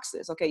different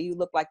boxes. Okay, you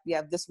look like you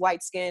have this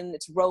white skin,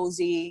 it's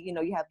rosy,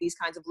 you have these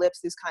kinds of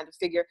lips, this kind of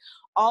figure,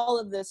 all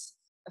of this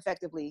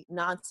effectively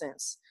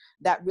nonsense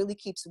that really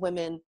keeps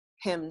women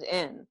hemmed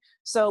in.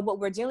 So what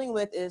we're dealing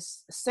with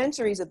is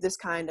centuries of this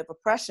kind of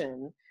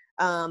oppression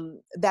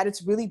that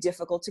it's really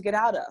difficult to get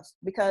out of.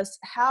 Because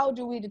how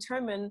do we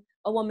determine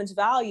a woman's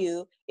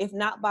value if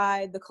not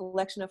by the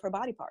collection of her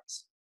body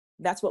parts?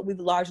 That's what we've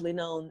largely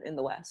known in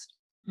the West.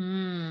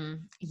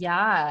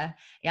 Yeah.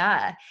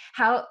 Yeah.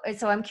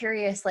 So I'm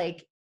curious,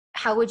 like,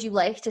 how would you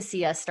like to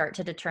see us start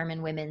to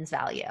determine women's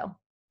value?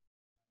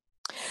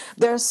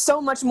 There's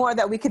so much more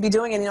that we could be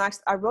doing. And,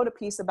 I wrote a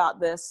piece about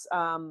this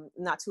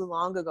not too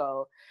long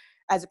ago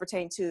as it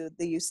pertained to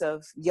the use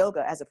of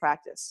yoga as a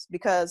practice,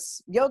 because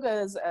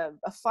yoga is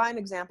a fine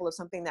example of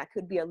something that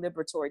could be a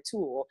liberatory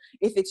tool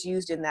if it's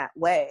used in that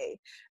way.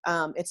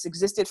 It's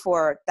existed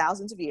for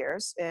thousands of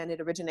years, and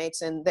it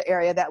originates in the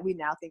area that we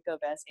now think of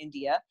as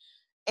India.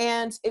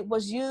 And it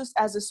was used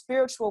as a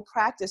spiritual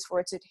practice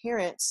for its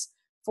adherents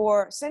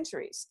for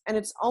centuries. And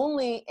it's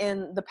only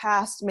in the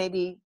past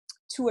maybe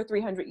 200 or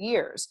 300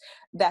 years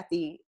that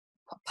the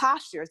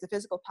postures, the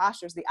physical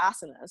postures, the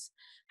asanas,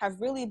 have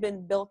really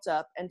been built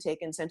up and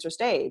taken center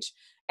stage.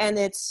 And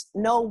it's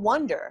no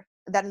wonder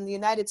that in the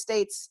United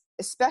States,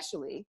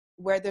 especially,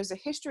 where there's a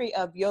history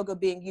of yoga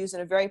being used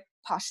in a very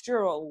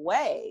postural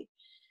way,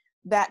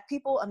 that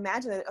people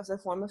imagine it as a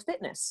form of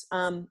fitness.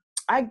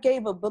 I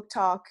gave a book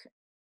talk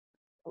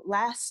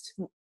last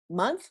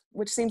month,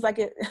 which seems like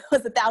it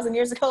was 1,000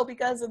 years ago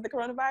because of the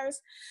coronavirus,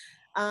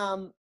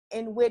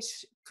 in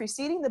which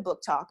preceding the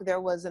book talk,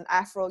 there was an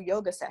Afro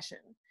yoga session.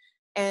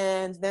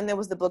 And then there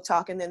was the book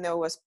talk, and then there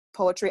was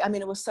poetry. I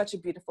mean, it was such a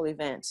beautiful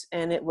event,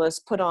 and it was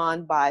put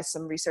on by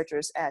some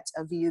researchers at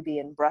a VUB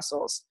in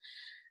Brussels.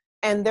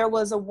 And there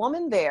was a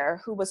woman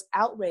there who was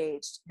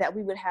outraged that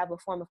we would have a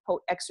form of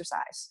quote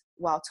exercise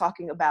while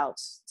talking about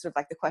sort of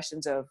like the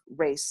questions of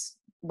race,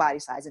 body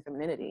size, and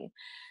femininity.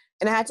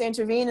 And I had to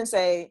intervene and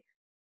say,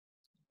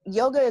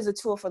 yoga is a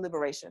tool for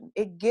liberation.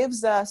 It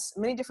gives us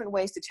many different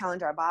ways to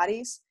challenge our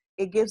bodies.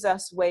 It gives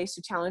us ways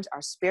to challenge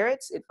our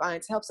spirits. It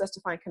helps us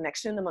to find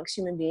connection amongst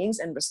human beings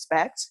and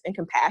respect and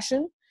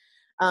compassion.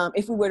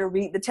 If we were to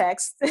read the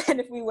text and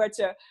if we were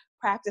to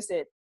practice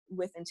it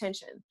with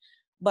intention.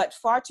 But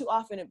far too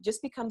often, it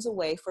just becomes a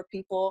way for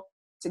people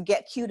to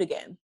get cute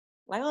again.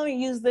 Like, oh,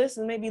 use this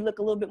and maybe look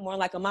a little bit more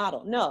like a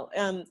model. No.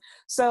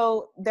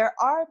 So there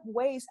are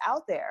ways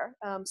out there.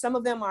 Some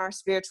of them are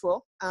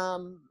spiritual.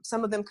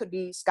 Some of them could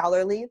be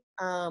scholarly,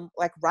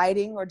 like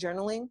writing or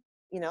journaling.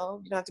 You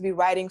don't have to be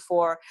writing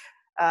for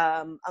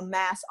a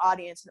mass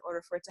audience in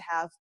order for it to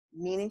have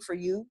meaning for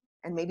you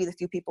and maybe the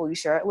few people you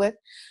share it with.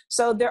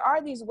 So there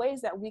are these ways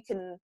that we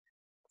can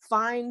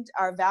find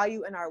our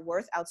value and our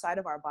worth outside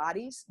of our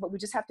bodies, but we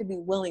just have to be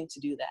willing to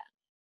do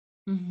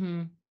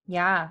that.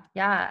 Yeah,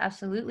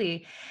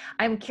 absolutely.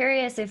 I'm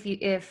curious if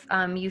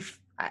you've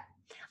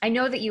I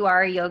know that you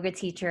are a yoga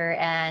teacher,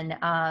 and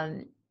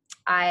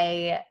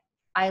I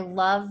I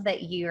love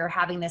that you're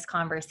having this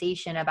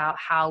conversation about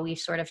how we've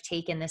sort of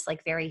taken this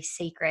like very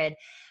sacred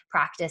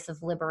practice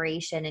of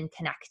liberation and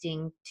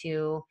connecting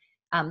to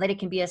that it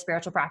can be a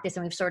spiritual practice,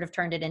 and we've sort of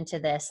turned it into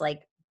this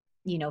like,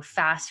 you know,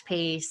 fast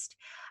paced,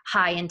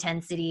 high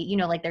intensity, you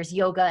know, like there's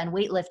yoga and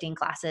weightlifting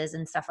classes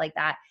and stuff like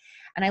that.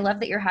 And I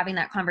love that you're having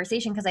that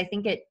conversation because I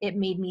think it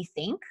made me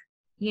think,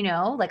 you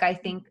know, like I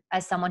think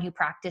as someone who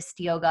practiced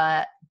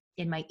yoga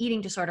in my eating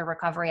disorder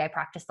recovery, I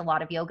practiced a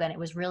lot of yoga, and it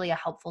was really a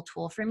helpful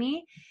tool for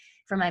me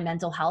for my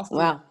mental health through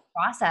the Wow.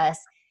 process.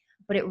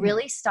 But it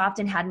really stopped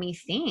and had me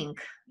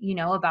think, you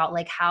know, about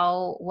like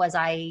how was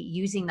I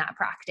using that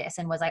practice,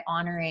 and was I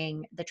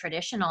honoring the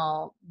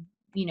traditional,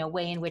 you know,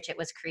 way in which it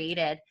was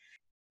created.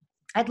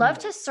 I'd love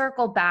to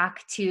circle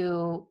back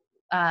to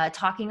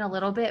talking a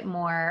little bit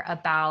more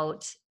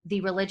about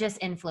the religious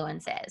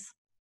influences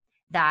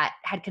that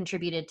had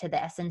contributed to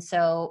this. And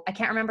so I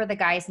can't remember the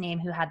guy's name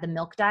who had the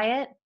milk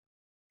diet.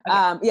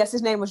 Okay. Yes,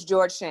 his name was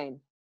George Shane.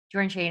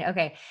 Jordan Shane.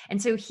 Okay.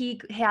 And so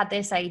he had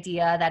this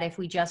idea that if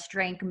we just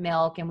drank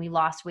milk and we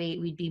lost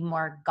weight, we'd be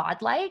more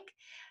godlike.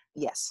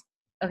 Yes.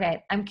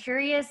 Okay. I'm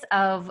curious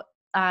of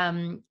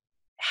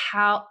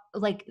how,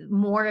 like,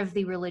 more of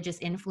the religious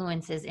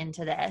influences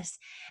into this,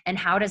 and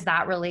how does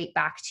that relate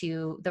back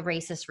to the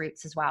racist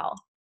roots as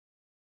well?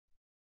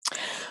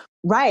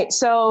 Right.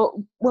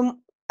 So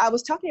when I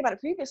was talking about it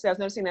previously, I was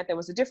noticing that there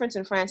was a difference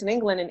in France and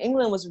England. And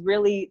England was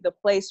really the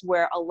place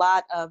where a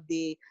lot of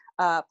the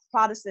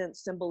Protestant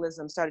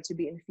symbolism started to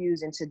be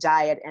infused into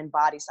diet and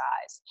body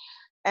size.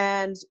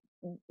 And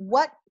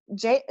what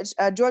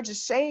what George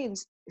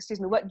Shane's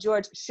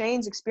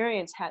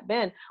experience had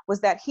been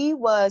was that he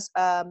was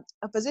a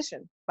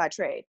physician by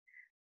trade.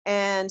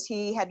 And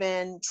he had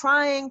been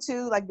trying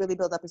to like really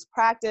build up his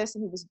practice,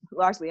 and he was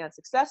largely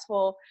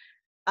unsuccessful.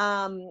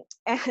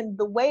 And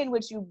the way in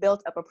which you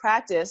built up a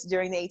practice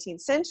during the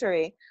 18th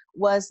century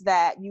was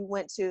that you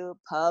went to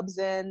pubs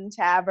and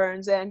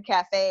taverns and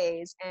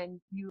cafes, and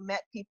you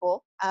met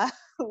people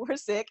who were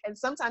sick, and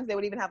sometimes they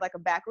would even have like a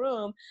back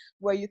room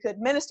where you could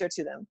minister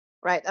to them,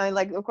 right? I mean,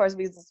 like, of course,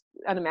 it's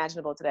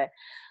unimaginable today.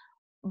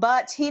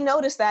 But he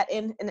noticed that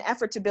in an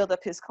effort to build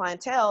up his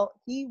clientele,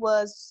 he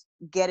was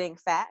getting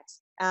fat,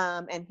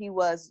 and he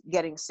was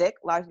getting sick,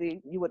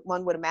 largely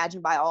one would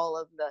imagine by all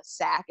of the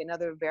sack and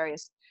other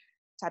various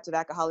types of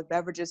alcoholic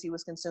beverages he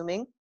was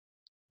consuming.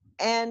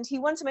 And he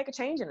wanted to make a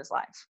change in his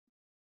life.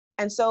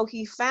 And so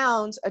he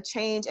found a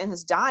change in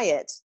his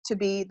diet to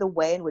be the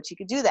way in which he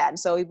could do that. And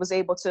so he was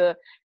able to,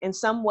 in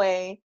some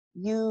way,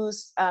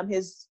 use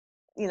his,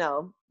 you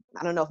know,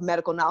 I don't know if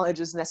medical knowledge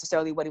is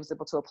necessarily what he was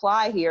able to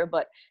apply here,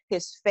 but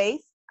his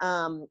faith,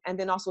 and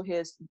then also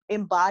his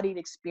embodied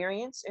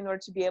experience in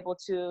order to be able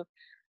to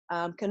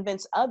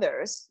convince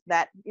others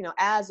that, you know,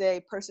 as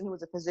a person who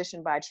was a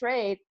physician by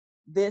trade,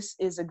 this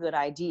is a good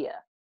idea.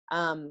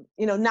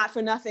 You know, not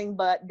for nothing,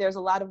 but there's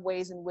a lot of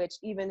ways in which,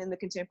 even in the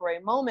contemporary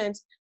moment,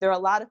 there are a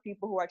lot of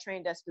people who are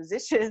trained as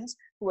physicians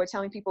who are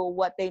telling people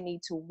what they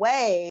need to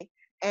weigh.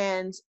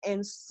 And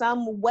in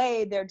some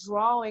way, they're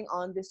drawing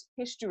on this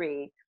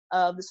history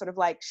of the sort of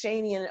like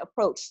Shanian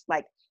approach,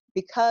 like,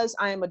 because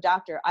I am a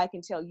doctor, I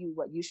can tell you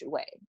what you should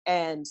weigh.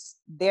 And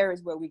there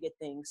is where we get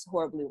things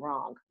horribly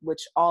wrong,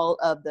 which all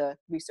of the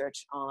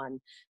research on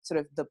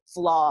sort of the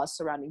flaws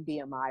surrounding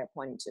BMI are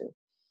pointing to.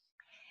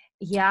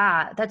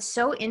 Yeah, that's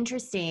so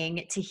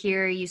interesting to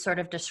hear you sort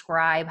of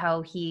describe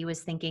how he was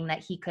thinking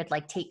that he could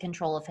like take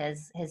control of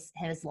his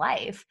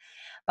life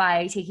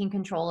by taking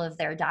control of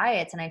their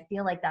diets. And I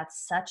feel like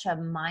that's such a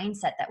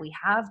mindset that we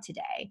have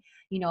today,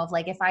 you know, of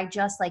like, if I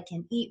just like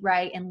can eat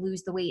right and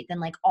lose the weight, then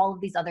like all of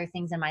these other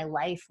things in my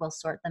life will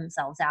sort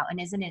themselves out.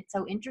 And isn't it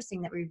so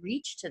interesting that we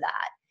reach to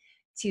that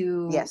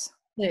to Yes.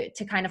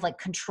 to kind of like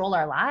control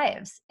our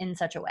lives in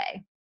such a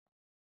way?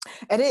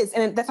 It is.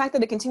 And the fact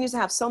that it continues to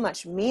have so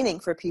much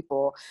meaning for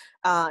people,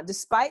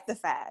 despite the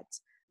fact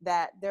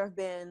that there have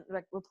been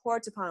like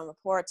reports upon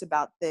reports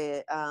about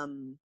the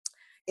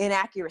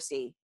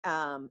inaccuracy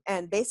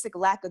and basic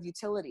lack of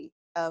utility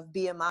of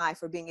BMI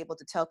for being able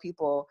to tell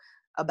people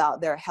about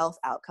their health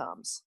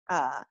outcomes.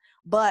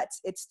 But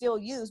it's still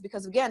used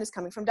because, again, it's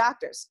coming from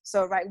doctors.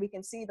 So, right, we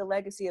can see the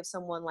legacy of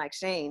someone like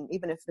Shane,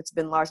 even if it's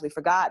been largely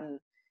forgotten,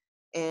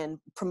 in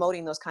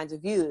promoting those kinds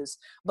of views.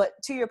 But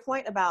to your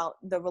point about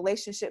the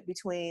relationship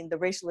between the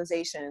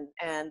racialization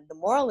and the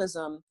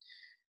moralism,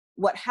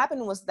 what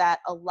happened was that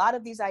a lot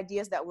of these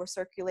ideas that were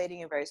circulating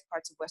in various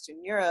parts of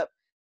Western Europe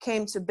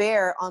came to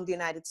bear on the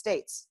United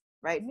States,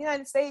 right? The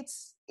United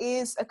States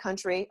is a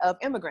country of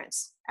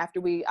immigrants,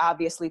 after we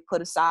obviously put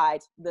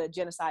aside the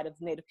genocide of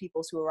Native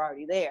peoples who were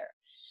already there.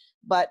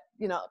 But,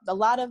 you know, a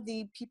lot of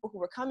the people who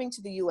were coming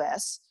to the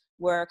US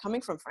were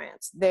coming from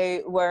France.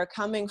 They were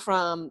coming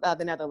from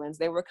the Netherlands.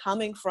 They were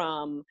coming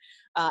from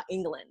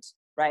England,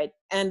 right?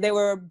 And they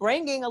were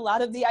bringing a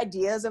lot of the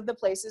ideas of the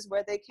places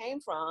where they came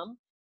from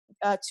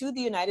to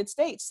the United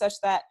States, such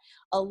that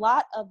a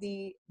lot of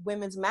the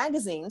women's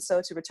magazines,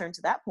 so to return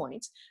to that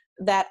point,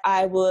 that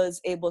I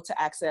was able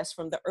to access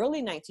from the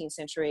early 19th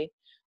century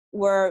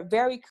were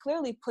very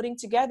clearly putting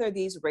together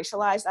these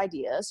racialized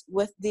ideas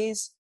with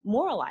these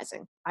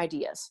moralizing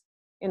ideas.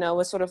 You know, it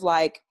was sort of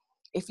like,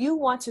 if you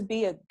want to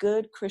be a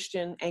good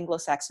Christian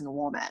Anglo-Saxon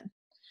woman,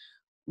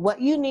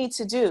 what you need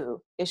to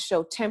do is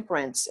show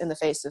temperance in the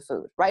face of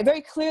food, right?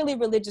 Very clearly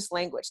religious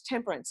language,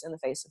 temperance in the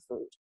face of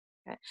food.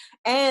 Okay?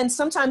 And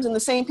sometimes in the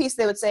same piece,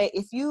 they would say,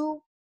 if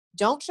you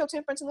don't show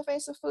temperance in the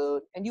face of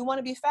food and you want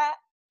to be fat,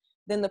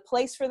 then the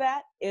place for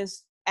that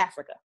is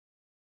Africa.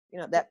 You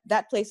know,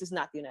 that place is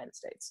not the United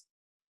States.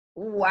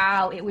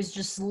 Wow. It was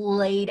just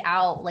laid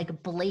out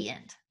like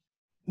blatant.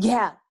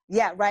 Yeah.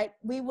 Yeah, right.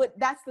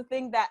 That's the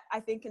thing that I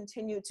think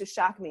continued to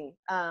shock me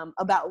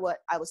about what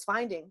I was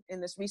finding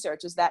in this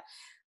research, is that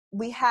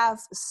we have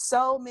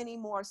so many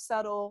more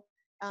subtle,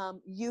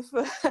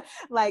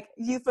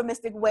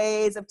 euphemistic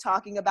ways of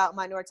talking about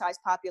minoritized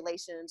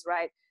populations,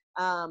 right?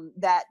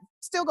 That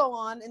still go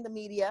on in the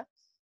media,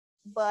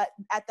 but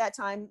at that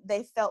time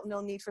they felt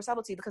no need for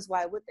subtlety, because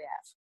why would they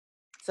have?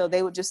 So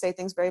they would just say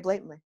things very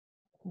blatantly.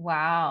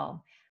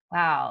 Wow.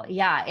 Wow.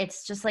 Yeah.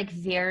 It's just like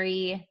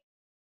very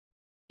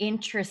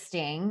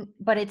interesting,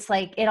 but it's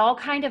like it all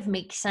kind of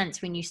makes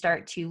sense when you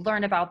start to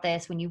learn about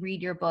this, when you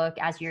read your book,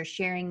 as you're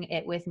sharing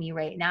it with me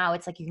right now.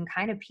 It's like you can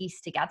kind of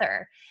piece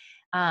together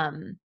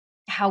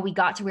how we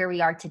got to where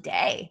we are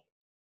today.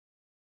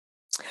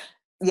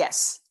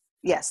 Yes,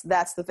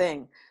 that's the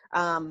thing.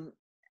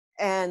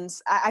 And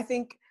I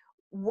think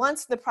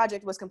once the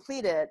project was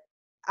completed,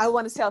 I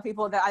want to tell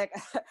people that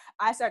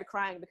I started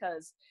crying,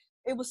 because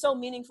it was so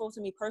meaningful to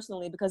me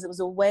personally, because it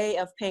was a way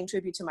of paying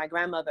tribute to my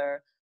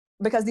grandmother,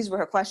 because these were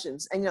her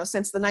questions, and, you know,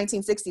 since the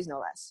 1960s, no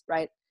less,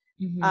 right?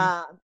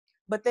 Mm-hmm.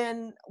 But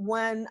then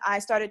when I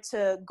started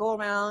to go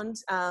around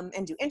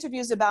and do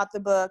interviews about the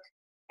book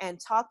and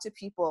talk to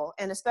people,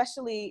 and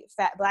especially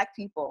fat Black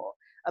people,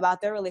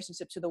 about their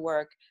relationship to the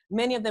work,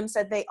 many of them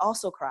said they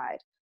also cried,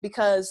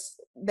 because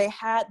they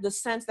had the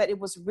sense that it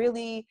was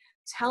really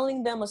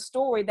telling them a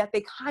story that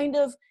they kind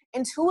of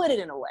intuited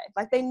in a way.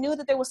 Like, they knew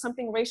that there was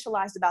something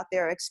racialized about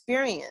their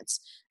experience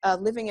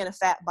living in a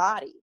fat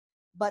body,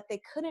 but they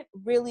couldn't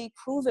really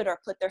prove it or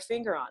put their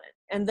finger on it.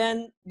 And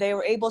then they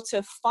were able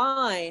to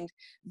find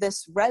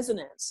this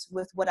resonance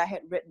with what I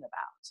had written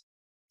about.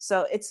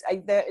 So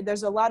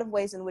there's a lot of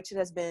ways in which it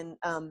has been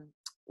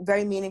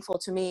very meaningful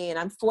to me. And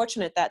I'm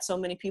fortunate that so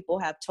many people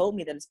have told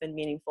me that it's been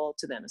meaningful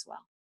to them as well.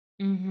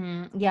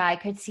 Mm-hmm. Yeah, I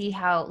could see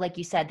how, like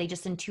you said, they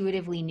just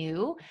intuitively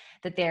knew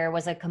that there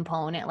was a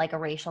component, like a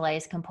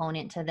racialized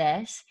component to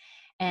this.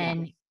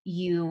 And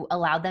you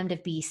allowed them to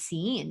be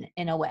seen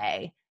in a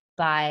way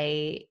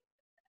by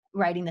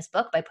writing this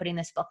book, by putting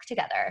this book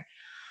together.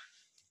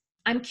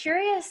 I'm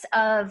curious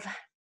of,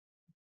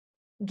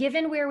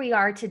 given where we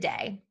are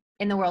today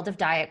in the world of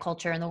diet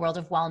culture, in the world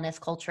of wellness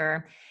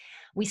culture,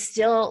 we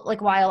still,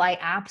 like, while I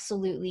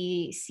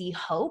absolutely see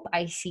hope,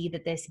 I see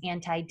that this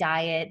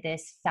anti-diet,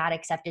 this fat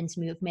acceptance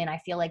movement, I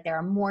feel like there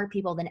are more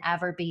people than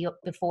ever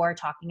before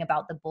talking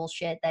about the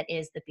bullshit that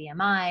is the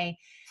BMI.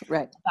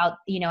 Right. About,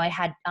 you know, I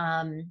had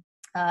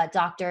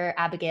Dr.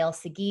 Abigail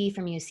Segui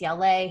from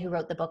UCLA, who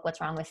wrote the book,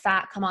 What's Wrong with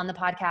Fat, come on the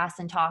podcast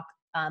and talk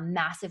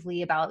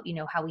massively about, you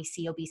know, how we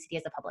see obesity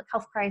as a public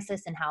health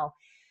crisis, and how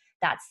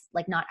that's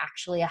like not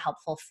actually a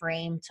helpful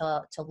frame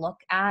to look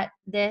at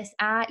this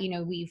at. You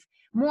know,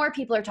 more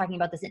people are talking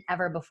about this than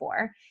ever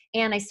before.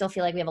 And I still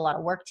feel like we have a lot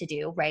of work to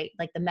do, right?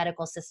 Like, the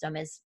medical system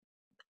is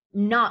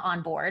not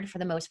on board for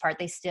the most part.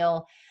 They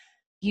still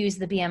use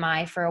the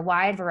BMI for a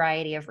wide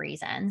variety of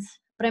reasons.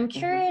 But I'm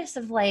curious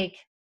of, like,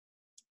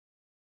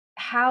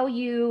 how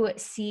you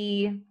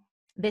see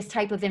this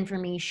type of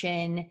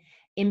information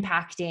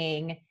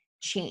impacting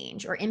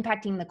change or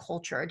impacting the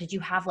culture. Did you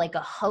have like a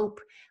hope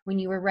when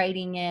you were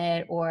writing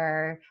it,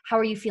 or how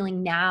are you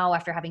feeling now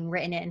after having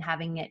written it and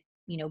having it,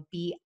 you know,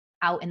 be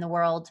out in the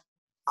world?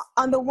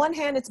 On the one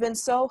hand, it's been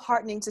so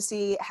heartening to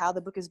see how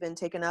the book has been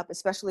taken up,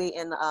 especially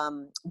in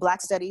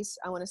Black studies,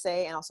 I want to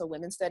say, and also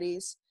women's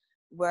studies,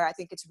 where I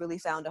think it's really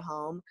found a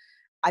home.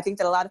 I think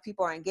that a lot of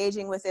people are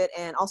engaging with it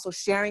and also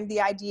sharing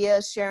the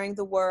ideas, sharing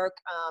the work.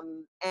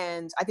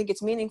 And I think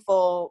it's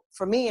meaningful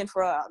for me and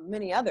for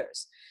many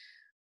others.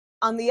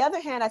 On the other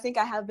hand, I think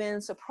I have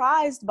been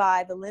surprised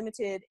by the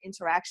limited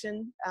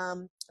interaction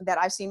that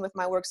I've seen with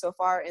my work so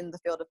far in the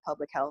field of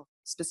public health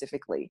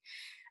specifically.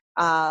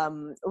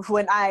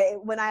 When I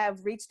have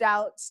reached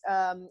out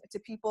to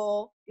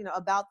people, you know,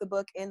 about the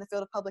book in the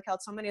field of public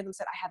health, so many of them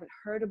said, I haven't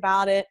heard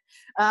about it.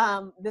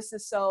 This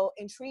is so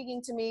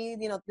intriguing to me.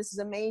 You know, this is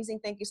amazing.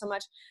 Thank you so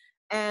much.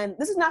 And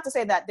this is not to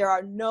say that there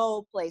are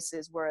no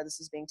places where this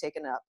is being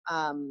taken up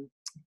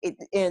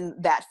in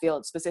that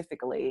field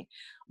specifically,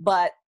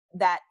 but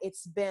that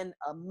it's been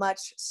a much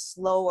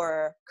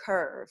slower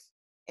curve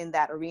in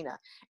that arena.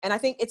 And I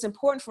think it's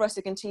important for us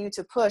to continue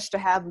to push to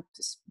have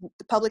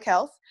the public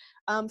health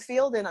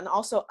field and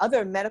also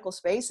other medical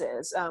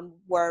spaces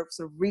where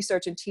sort of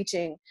research and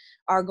teaching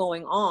are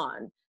going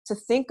on, to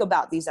think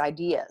about these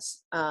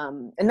ideas.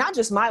 And not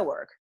just my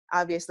work,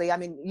 obviously. I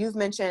mean, you've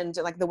mentioned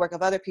like the work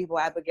of other people,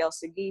 Abigail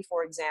Segui,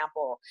 for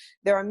example.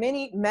 There are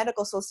many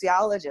medical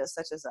sociologists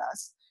such as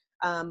us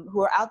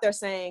who are out there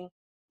saying,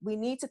 we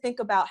need to think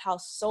about how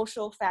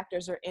social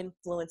factors are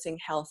influencing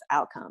health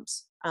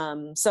outcomes.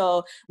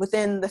 So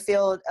within the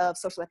field of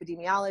social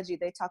epidemiology,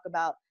 they talk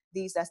about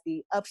these as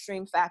the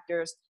upstream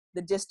factors,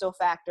 the distal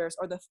factors,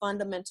 or the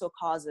fundamental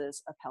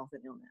causes of health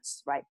and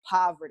illness, right?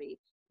 Poverty,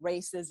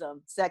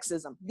 racism,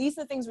 sexism. These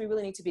are the things we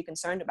really need to be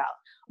concerned about,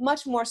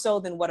 much more so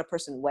than what a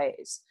person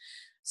weighs.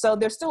 So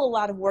there's still a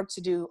lot of work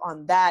to do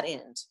on that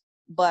end.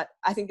 But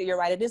I think that you're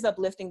right. It is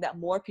uplifting that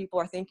more people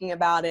are thinking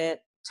about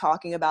it,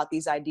 talking about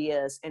these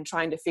ideas, and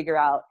trying to figure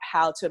out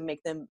how to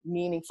make them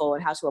meaningful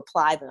and how to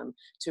apply them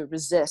to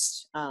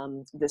resist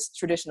this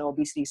traditional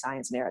obesity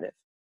science narrative.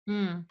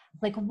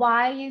 Like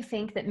why you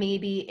think that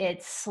maybe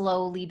it's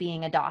slowly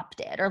being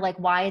adopted, or like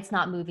why it's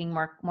not moving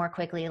more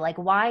quickly? Like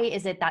why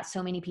is it that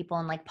so many people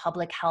in like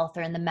public health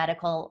or in the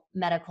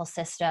medical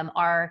system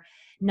are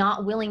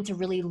not willing to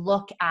really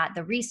look at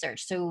the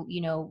research? So,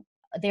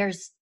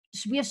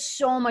 we have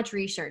so much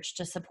research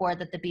to support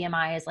that the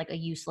BMI is like a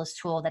useless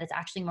tool, that it's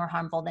actually more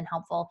harmful than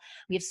helpful.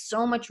 We have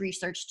so much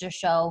research to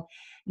show,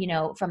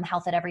 from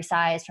Health at Every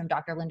Size, from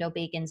Dr. Lindo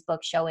Bacon's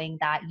book, showing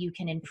that you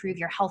can improve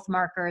your health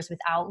markers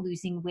without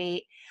losing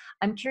weight.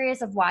 I'm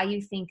curious of why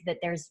you think that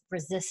there's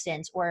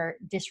resistance or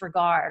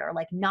disregard, or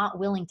like not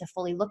willing to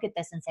fully look at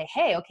this and say,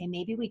 hey, okay,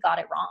 maybe we got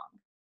it wrong.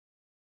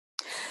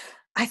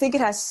 I think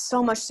it has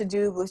so much to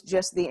do with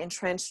just the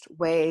entrenched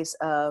ways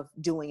of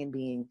doing and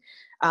being.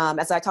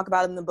 As I talk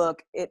about in the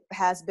book, it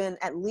has been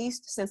at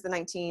least since the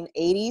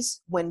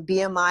 1980s when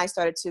BMI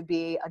started to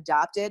be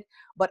adopted,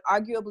 but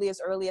arguably as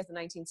early as the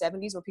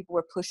 1970s when people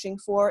were pushing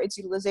for its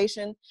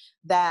utilization,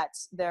 that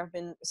there have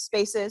been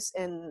spaces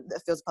in the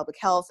fields of public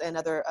health and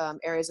other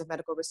areas of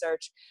medical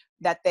research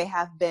that they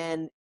have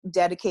been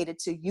dedicated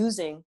to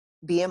using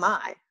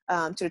BMI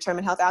to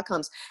determine health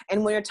outcomes.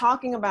 And when you're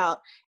talking about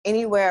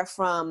anywhere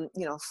from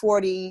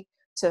 40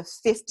 to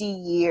 50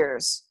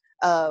 years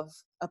of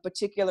a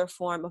particular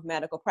form of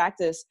medical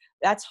practice,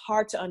 that's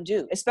hard to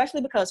undo,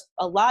 especially because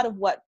a lot of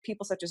what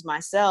people such as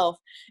myself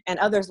and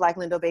others like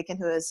Lindo Bacon,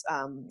 who is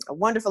a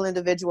wonderful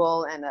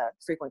individual and a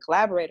frequent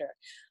collaborator,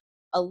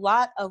 a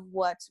lot of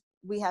what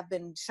we have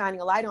been shining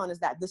a light on is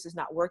that this is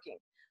not working.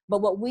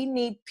 But what we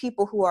need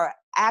people who are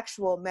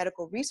actual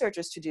medical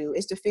researchers to do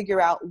is to figure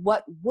out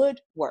what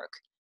would work.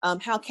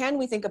 How can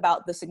we think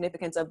about the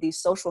significance of these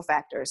social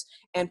factors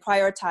and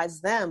prioritize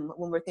them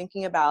when we're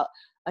thinking about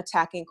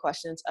attacking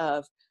questions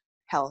of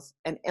health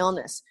and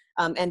illness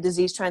and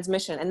disease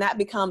transmission? And that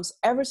becomes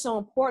ever so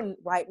important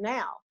right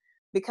now,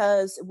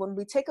 because when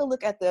we take a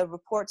look at the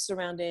reports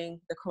surrounding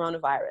the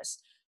coronavirus,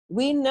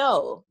 we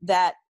know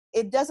that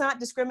it does not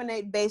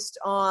discriminate based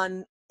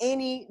on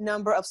any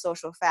number of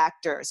social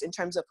factors in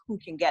terms of who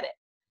can get it.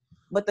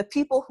 But the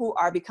people who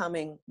are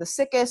becoming the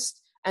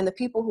sickest and the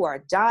people who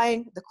are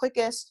dying the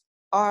quickest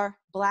are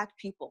Black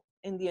people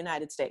in the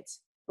United States.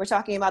 We're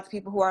talking about the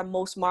people who are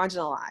most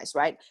marginalized,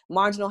 right?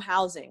 Marginal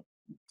housing,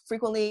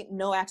 frequently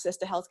no access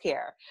to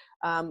healthcare,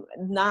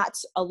 not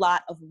a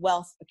lot of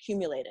wealth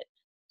accumulated.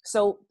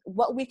 So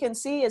what we can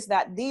see is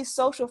that these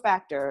social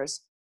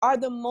factors are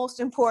the most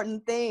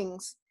important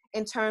things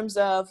in terms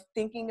of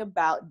thinking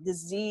about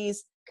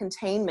disease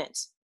containment,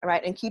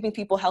 right? And keeping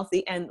people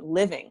healthy and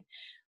living.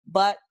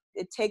 But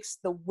it takes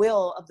the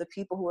will of the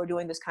people who are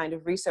doing this kind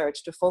of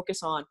research to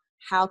focus on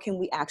how can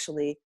we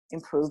actually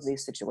improve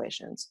these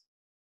situations.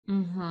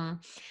 Mm-hmm.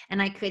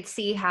 And I could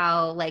see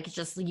how like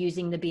just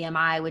using the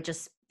BMI would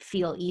just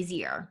feel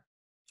easier.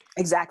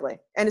 Exactly.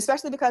 And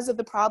especially because of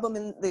the problem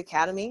in the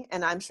academy,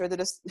 and I'm sure that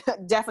this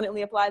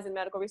definitely applies in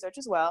medical research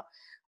as well,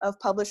 of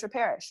publish or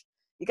perish.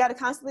 You got to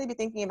constantly be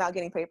thinking about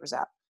getting papers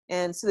out.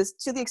 And so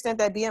to the extent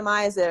that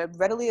BMI is a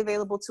readily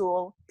available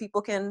tool,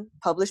 people can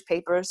publish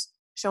papers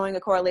showing a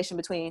correlation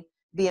between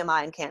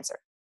BMI and cancer,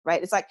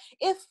 right? It's like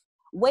if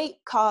weight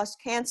caused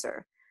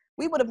cancer,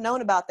 we would have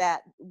known about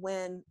that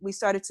when we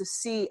started to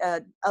see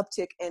an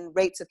uptick in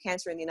rates of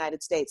cancer in the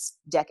United States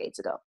decades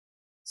ago.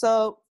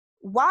 So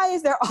why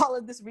is there all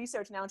of this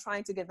research now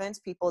trying to convince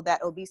people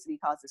that obesity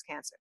causes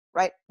cancer,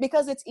 right?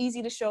 Because it's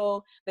easy to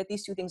show that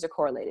these two things are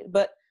correlated,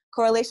 but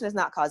correlation is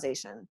not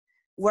causation.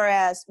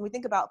 Whereas when we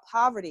think about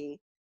poverty,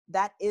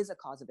 that is a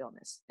cause of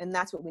illness. And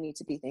that's what we need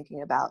to be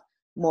thinking about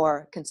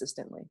more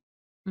consistently.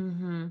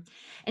 Mm-hmm.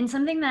 And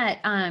something that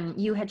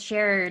you had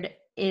shared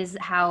is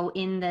how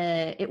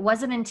it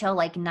wasn't until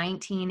like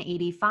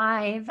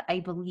 1985, I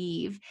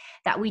believe,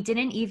 that we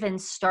didn't even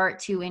start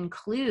to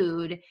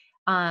include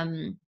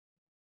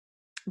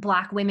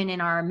Black women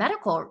in our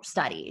medical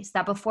studies,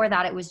 that before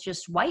that it was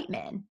just white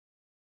men.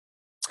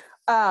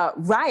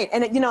 Right.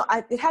 And,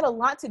 it had a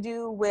lot to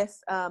do with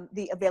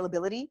the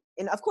availability.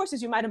 And of course,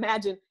 as you might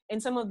imagine, in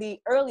some of the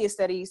earliest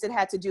studies, it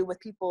had to do with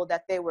people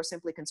that they were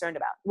simply concerned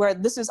about, where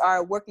this is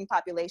our working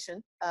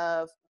population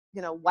of,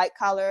 white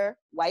collar,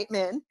 white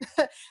men.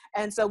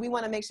 And so we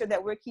want to make sure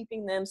that we're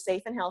keeping them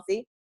safe and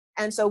healthy.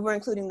 And so we're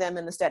including them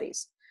in the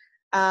studies.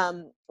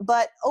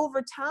 But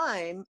over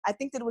time, I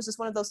think that it was just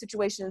one of those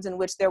situations in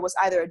which there was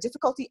either a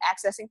difficulty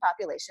accessing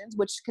populations,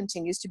 which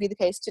continues to be the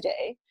case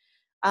today,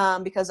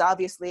 because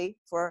obviously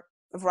for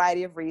a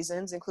variety of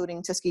reasons,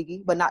 including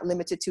Tuskegee, but not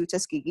limited to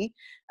Tuskegee.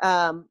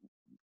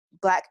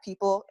 Black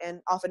people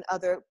and often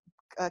other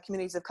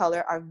communities of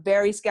color are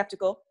very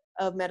skeptical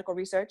of medical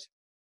research.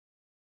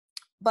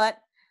 But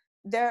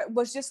there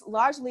was just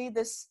largely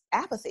this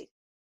apathy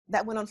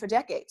that went on for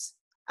decades.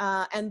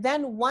 And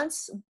then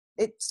once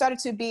it started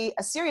to be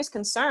a serious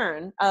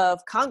concern of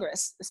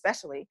Congress,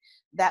 especially,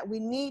 that we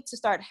need to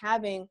start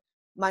having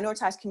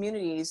minoritized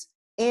communities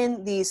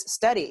in these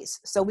studies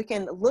so we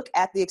can look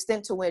at the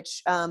extent to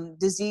which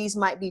disease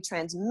might be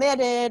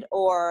transmitted,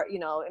 or, you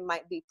know, it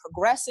might be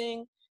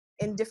progressing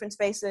in different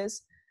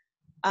spaces.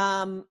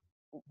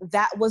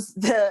 That was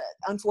the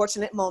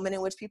unfortunate moment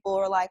in which people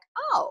were like,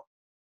 oh,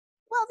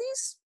 well,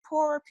 these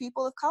poor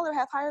people of color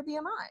have higher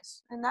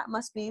BMIs, and that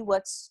must be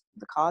what's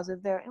the cause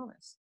of their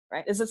illness,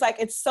 right? It's just like,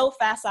 it's so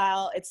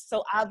facile, it's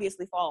so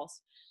obviously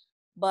false,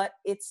 but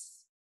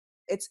it's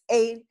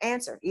a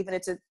answer, even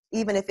if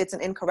it's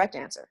an incorrect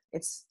answer.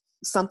 It's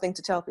something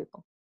to tell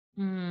people.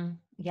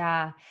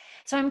 Yeah.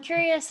 So I'm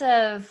curious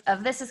of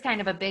this is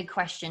kind of a big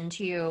question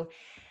too.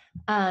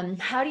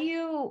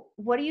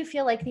 What do you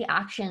feel like the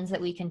actions that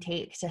we can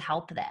take to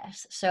help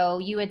this? So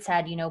you had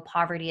said, you know,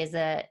 poverty is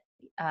a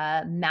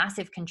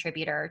massive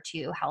contributor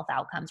to health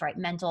outcomes, right?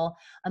 Mental,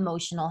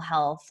 emotional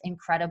health,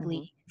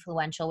 incredibly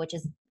influential, which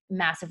is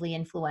massively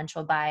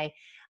influential by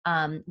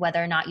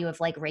whether or not you have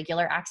like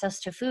regular access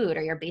to food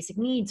or your basic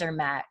needs are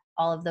met,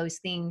 all of those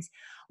things.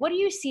 What do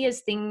you see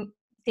as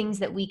things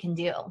that we can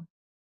do?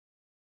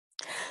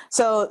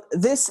 So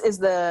this is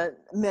the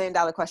 $1 million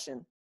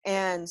question,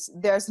 and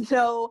there's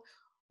no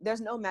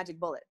magic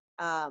bullet.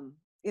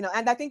 You know,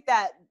 and I think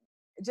that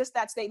just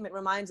that statement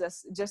reminds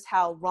us just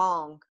how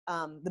wrong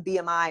the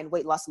BMI and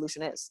weight loss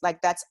solution is.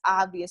 Like, that's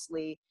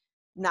obviously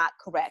not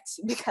correct,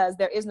 because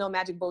there is no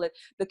magic bullet.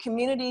 The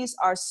communities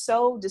are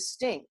so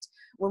distinct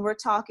when we're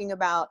talking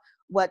about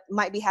what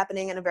might be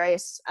happening in a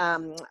various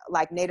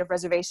like Native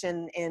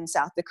reservation in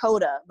South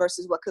Dakota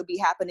versus what could be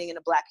happening in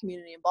a Black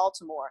community in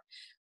Baltimore.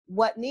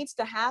 What needs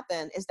to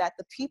happen is that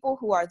the people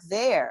who are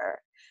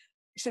there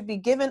should be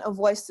given a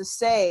voice to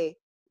say,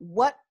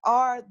 what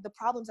are the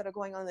problems that are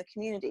going on in the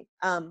community?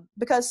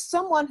 Because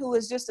someone who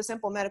is just a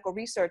simple medical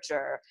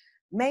researcher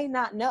may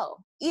not know.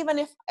 Even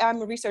if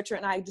I'm a researcher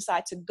and I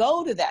decide to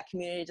go to that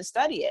community to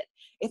study it,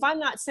 if I'm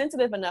not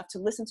sensitive enough to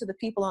listen to the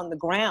people on the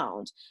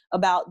ground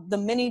about the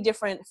many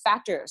different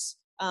factors,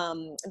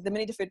 the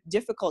many different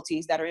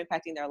difficulties that are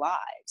impacting their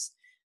lives,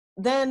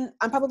 then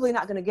I'm probably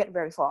not going to get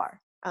very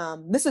far.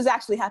 This has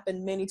actually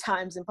happened many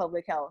times in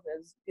public health,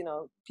 as you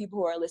know, people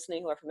who are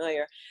listening who are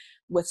familiar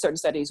with certain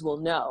studies will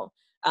know.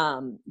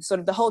 Sort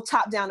of the whole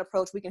top-down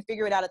approach, we can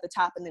figure it out at the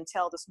top and then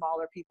tell the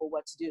smaller people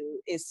what to do,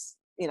 is,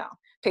 you know,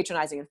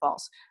 patronizing and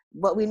false.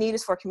 What we need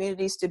is for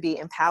communities to be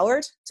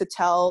empowered to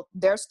tell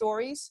their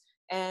stories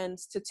and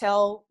to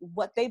tell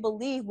what they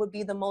believe would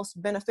be the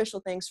most beneficial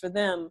things for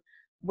them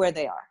where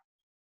they are.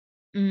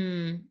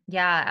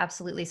 Yeah,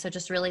 absolutely. So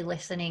just really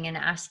listening and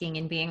asking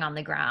and being on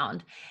the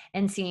ground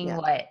and seeing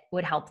what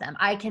would help them.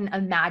 I can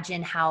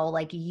imagine how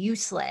like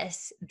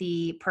useless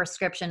the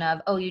prescription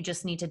of, oh, you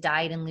just need to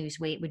diet and lose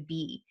weight would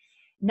be.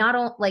 Not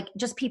only like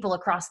just people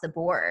across the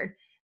board,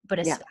 but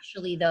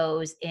especially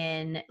those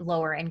in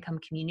lower income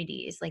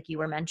communities, like you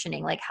were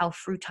mentioning, like how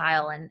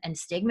futile and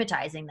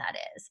stigmatizing that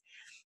is.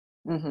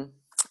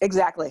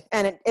 Exactly.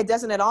 And it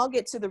doesn't at all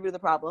get to the root of the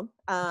problem.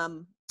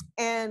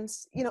 And,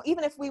 you know,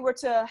 even if we were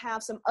to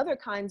have some other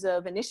kinds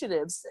of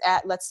initiatives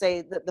at, let's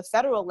say, the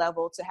federal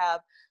level, to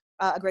have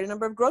a greater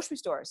number of grocery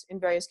stores in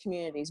various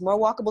communities, more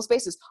walkable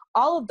spaces,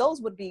 all of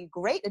those would be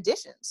great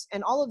additions,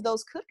 and all of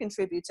those could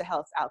contribute to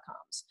health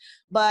outcomes.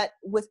 But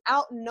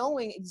without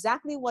knowing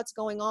exactly what's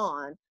going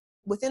on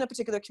within a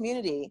particular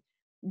community,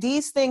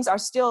 these things are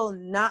still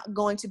not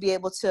going to be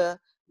able to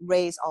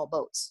raise all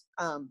boats.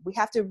 We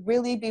have to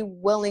really be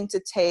willing to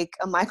take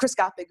a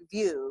microscopic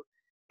view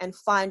and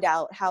find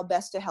out how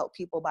best to help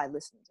people by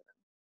listening to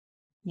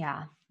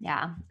them.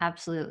 Yeah,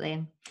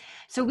 absolutely.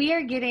 So we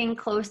are getting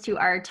close to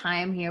our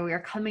time here. We are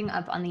coming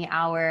up on the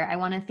hour. I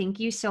want to thank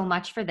you so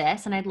much for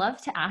this. And I'd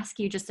love to ask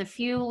you just a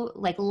few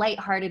like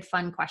lighthearted,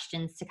 fun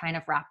questions to kind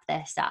of wrap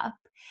this up.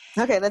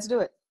 Okay, let's do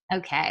it.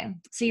 Okay.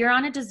 So you're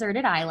on a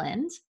deserted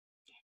island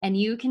and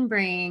you can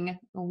bring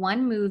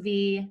one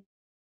movie,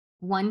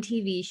 one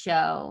TV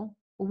show,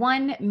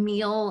 one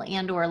meal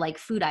and or like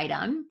food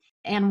item,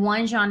 and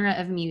one genre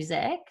of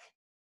music.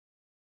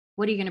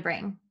 What are you going to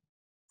bring?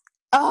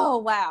 Oh,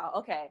 wow.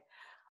 Okay.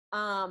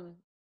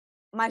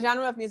 My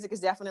genre of music is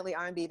definitely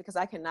R&B, because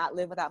I cannot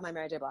live without my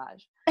Mary J.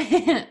 Blige.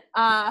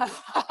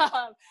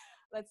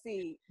 Let's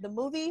see. The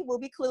movie will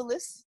be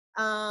Clueless,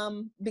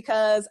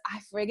 because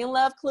I friggin'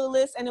 love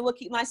Clueless, and it will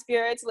keep my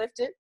spirits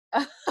lifted.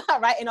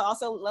 Right. And it'll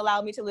also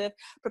allow me to live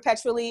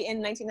perpetually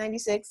in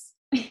 1996.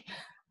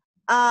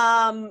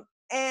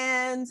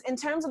 And in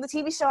terms of the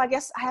TV show, I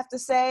guess I have to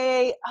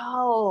say,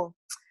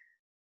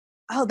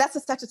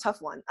 that's such a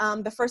tough one.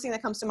 The first thing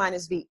that comes to mind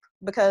is Veep,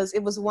 because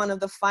it was one of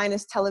the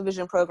finest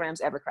television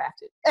programs ever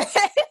crafted.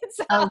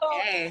 So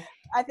okay.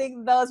 I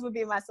think those would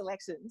be my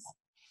selections.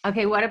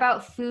 Okay, what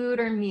about food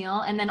or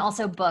meal? And then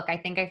also book. I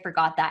think I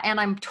forgot that. And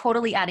I'm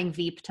totally adding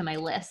Veep to my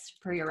list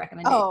for your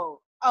recommendation.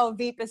 Oh,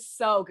 Veep is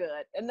so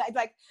good. And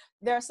like,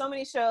 there are so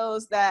many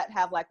shows that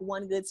have like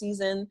one good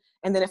season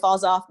and then it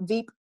falls off.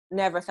 Veep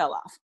never fell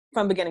off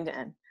from beginning to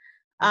end.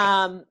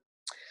 Okay.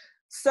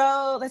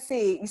 So let's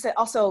see. You said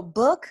also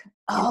book.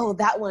 Oh,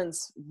 that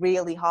one's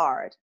really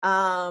hard.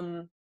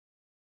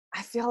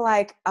 I feel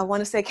like I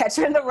want to say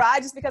Catcher in the Rye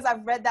just because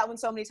I've read that one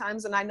so many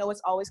times and I know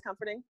it's always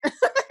comforting.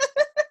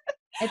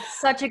 It's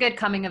such a good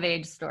coming of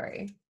age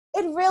story.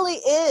 It really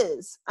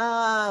is.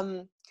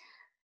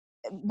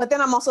 But then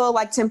I'm also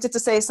like tempted to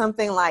say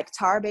something like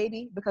Tar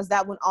Baby because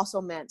that one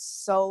also meant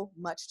so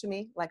much to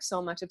me, like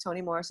so much of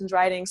Toni Morrison's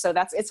writing. So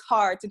it's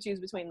hard to choose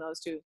between those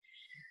two.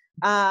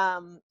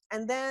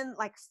 And then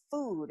like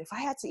food, if I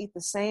had to eat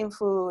the same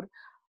food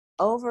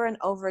over and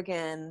over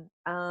again,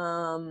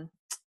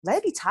 let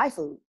it be Thai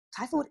food.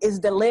 Thai food is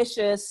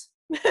delicious.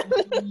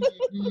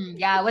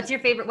 Yeah. What's your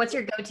favorite? What's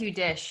your go-to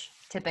dish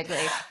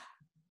typically?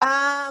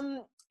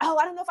 Oh,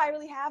 I don't know if I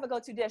really have a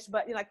go-to dish,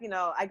 but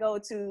I go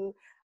to,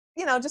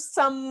 just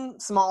some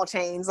small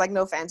chains, like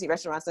no fancy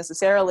restaurants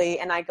necessarily.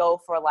 And I go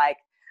for like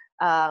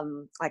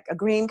a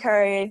green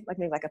curry, like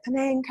maybe like a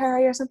Penang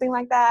curry or something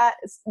like that.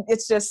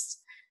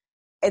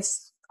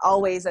 It's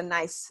always a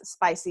nice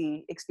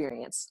spicy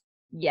experience.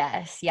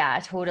 Yes. Yeah,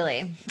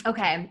 totally.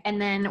 Okay.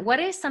 And then what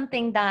is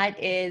something that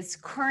is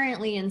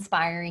currently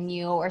inspiring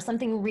you or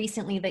something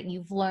recently that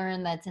you've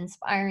learned that's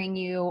inspiring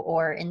you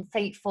or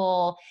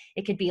insightful?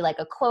 It could be like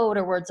a quote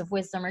or words of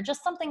wisdom or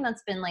just something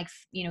that's been like,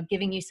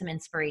 giving you some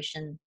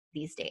inspiration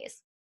these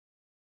days.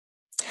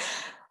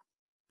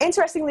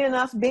 Interestingly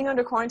enough, being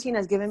under quarantine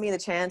has given me the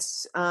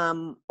chance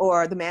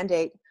or the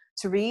mandate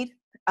to read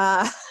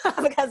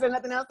because there's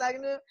nothing else I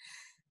can do.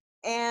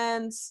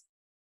 And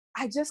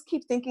I just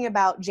keep thinking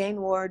about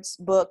Jane Ward's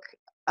book,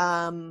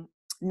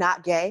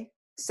 Not Gay,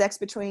 Sex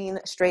Between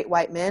Straight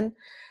White Men.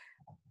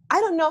 I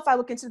don't know if I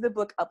would consider the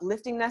book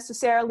uplifting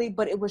necessarily,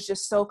 but it was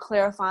just so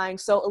clarifying,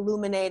 so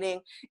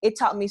illuminating. It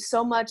taught me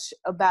so much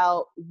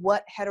about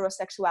what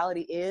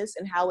heterosexuality is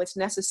and how it's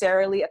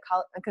necessarily a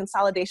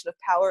consolidation of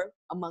power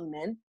among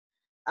men,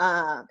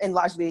 and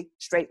largely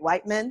straight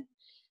white men,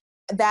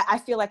 that I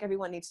feel like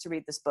everyone needs to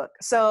read this book.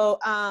 So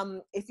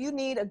if you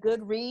need a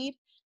good read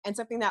and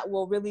something that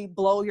will really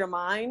blow your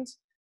mind,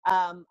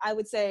 I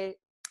would say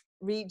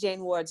read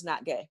Jane Ward's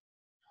Not Gay.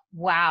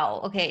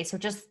 Wow. Okay. So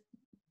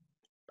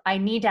I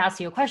need to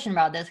ask you a question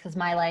about this because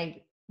my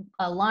like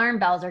alarm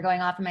bells are going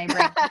off in my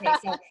brain.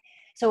 Okay.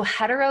 So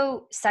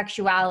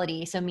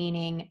heterosexuality, so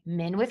meaning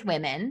men with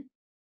women.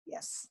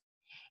 Yes.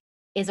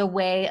 Is a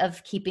way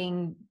of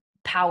keeping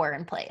power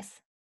in place.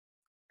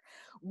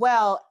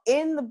 Well,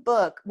 in the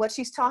book, what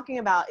she's talking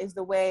about is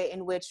the way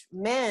in which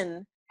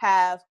men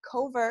have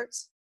covert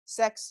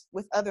sex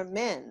with other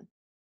men,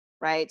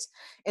 right?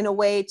 In a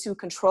way to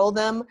control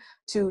them,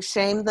 to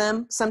shame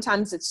them.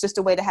 Sometimes it's just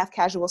a way to have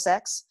casual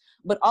sex,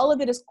 but all of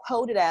it is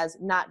quoted as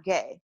not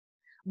gay.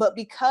 But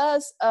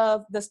because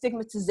of the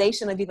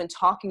stigmatization of even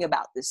talking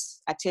about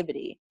this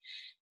activity,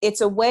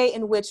 it's a way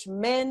in which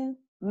men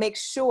make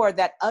sure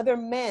that other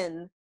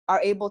men are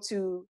able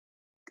to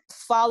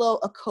follow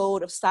a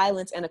code of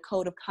silence and a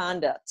code of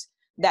conduct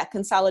that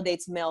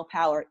consolidates male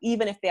power,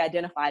 even if they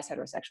identify as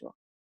heterosexual.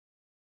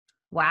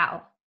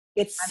 Wow.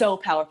 It's so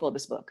powerful,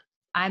 this book.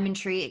 I'm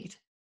intrigued.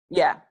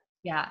 Yeah.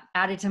 Yeah.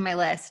 Add it to my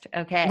list.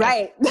 Okay.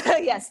 Right.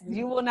 Yes.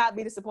 You will not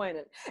be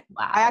disappointed.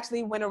 Wow. I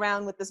actually went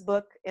around with this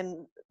book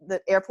in the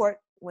airport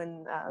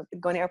when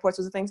going to airports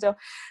was a thing still.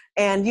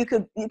 And you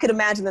could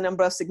imagine the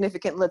number of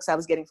significant looks I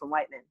was getting from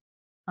white men.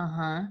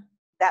 Uh-huh.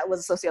 That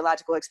was a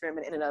sociological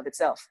experiment in and of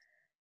itself.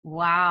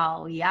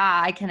 Wow.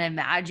 Yeah, I can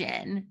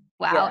imagine.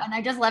 Wow. Yeah. And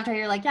I just loved how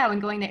you're like, yeah,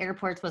 when going to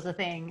airports was a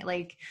thing.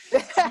 Like,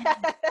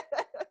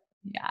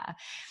 yeah.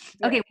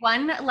 Okay.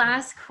 One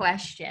last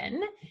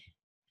question.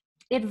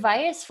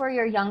 Advice for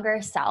your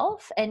younger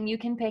self, and you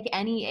can pick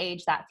any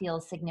age that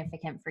feels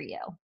significant for you.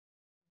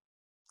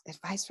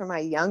 Advice for my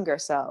younger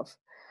self.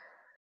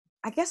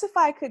 I guess if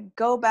I could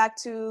go back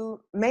to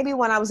maybe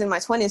when I was in my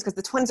 20s, because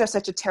the 20s are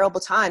such a terrible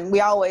time.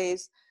 We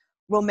always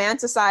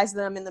romanticize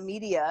them in the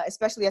media,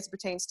 especially as it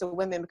pertains to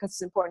women, because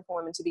it's important for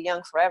women to be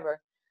young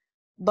forever.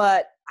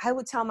 But I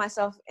would tell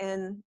myself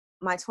in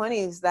my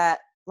 20s that,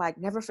 like,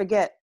 never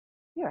forget,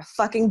 you're a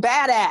fucking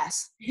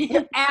badass.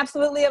 You're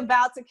absolutely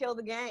about to kill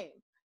the game.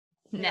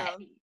 Nice.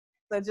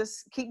 So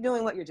just keep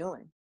doing what you're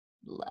doing.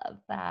 Love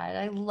that.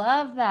 I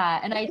love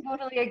that. And I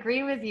totally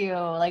agree with you.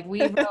 Like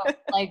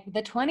like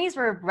the 20s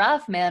were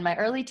rough, man. My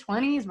early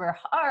 20s were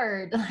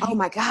hard. Oh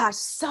my gosh.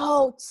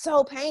 So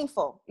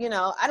painful.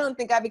 I don't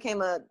think I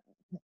became a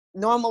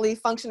normally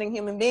functioning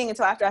human being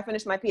until after I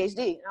finished my PhD.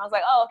 And I was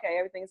like, oh, okay,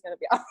 everything's going to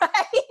be all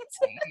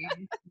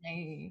right.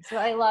 Nice. So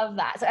I love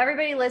that. So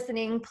everybody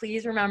listening,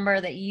 please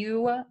remember that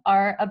you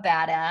are a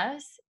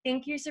badass.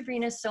 Thank you,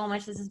 Sabrina, so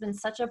much. This has been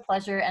such a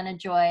pleasure and a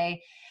joy.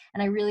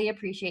 And I really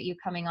appreciate you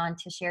coming on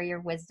to share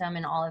your wisdom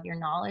and all of your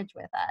knowledge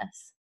with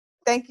us.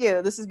 Thank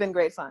you. This has been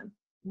great fun.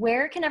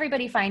 Where can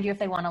everybody find you if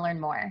they want to learn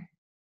more?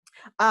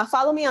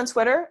 Follow me on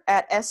Twitter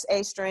at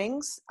SA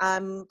Strings.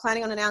 I'm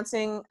planning on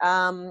announcing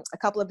a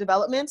couple of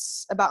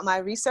developments about my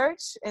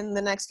research in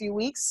the next few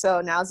weeks,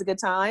 so now's a good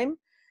time.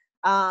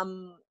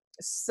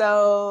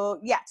 So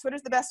yeah,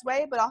 Twitter's the best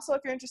way, but also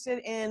if you're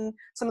interested in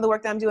some of the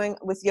work that I'm doing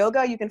with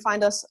yoga, you can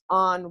find us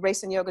on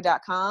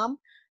raceandyoga.com,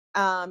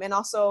 and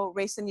also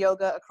Race and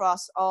Yoga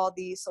across all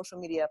the social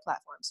media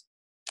platforms.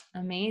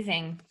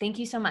 Amazing. Thank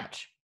you so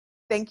much.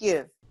 Thank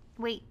you.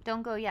 Wait,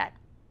 don't go yet.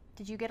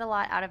 Did you get a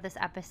lot out of this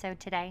episode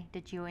today?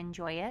 Did you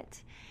enjoy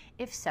it?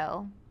 If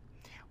so,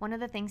 one of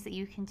the things that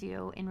you can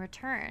do in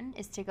return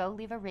is to go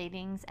leave a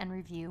ratings and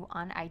review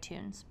on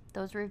iTunes.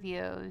 Those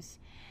reviews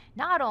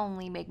not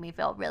only make me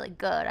feel really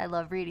good, I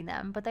love reading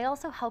them, but they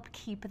also help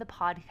keep the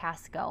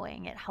podcast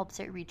going. It helps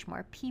it reach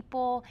more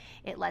people.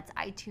 It lets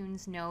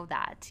iTunes know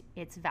that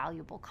it's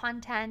valuable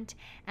content,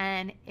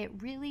 and it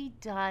really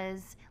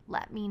does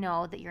let me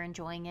know that you're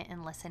enjoying it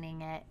and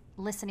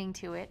listening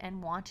to it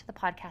and want the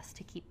podcast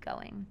to keep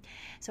going.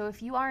 So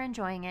if you are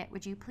enjoying it,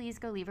 would you please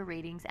go leave a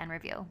ratings and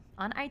review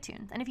on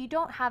iTunes? And if you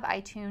don't have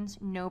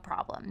iTunes, no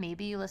problem.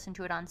 Maybe you listen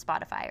to it on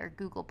Spotify or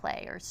Google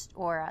Play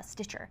or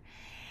Stitcher.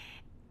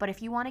 But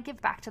if you want to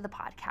give back to the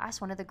podcast,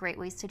 one of the great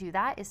ways to do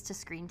that is to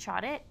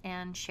screenshot it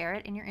and share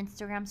it in your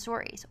Instagram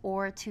stories,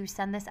 or to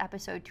send this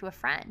episode to a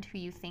friend who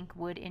you think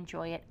would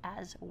enjoy it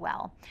as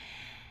well.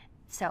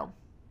 So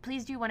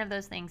please do one of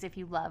those things if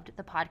you loved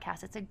the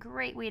podcast. It's a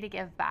great way to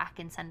give back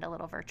and send a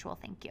little virtual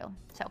thank you.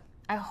 So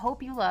I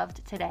hope you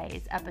loved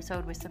today's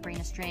episode with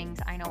Sabrina Strings.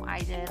 I know I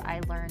did. I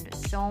learned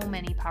so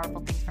many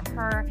powerful things from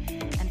her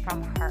and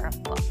from her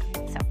book.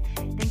 So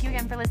thank you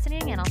again for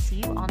listening, and I'll see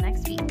you all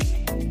next week.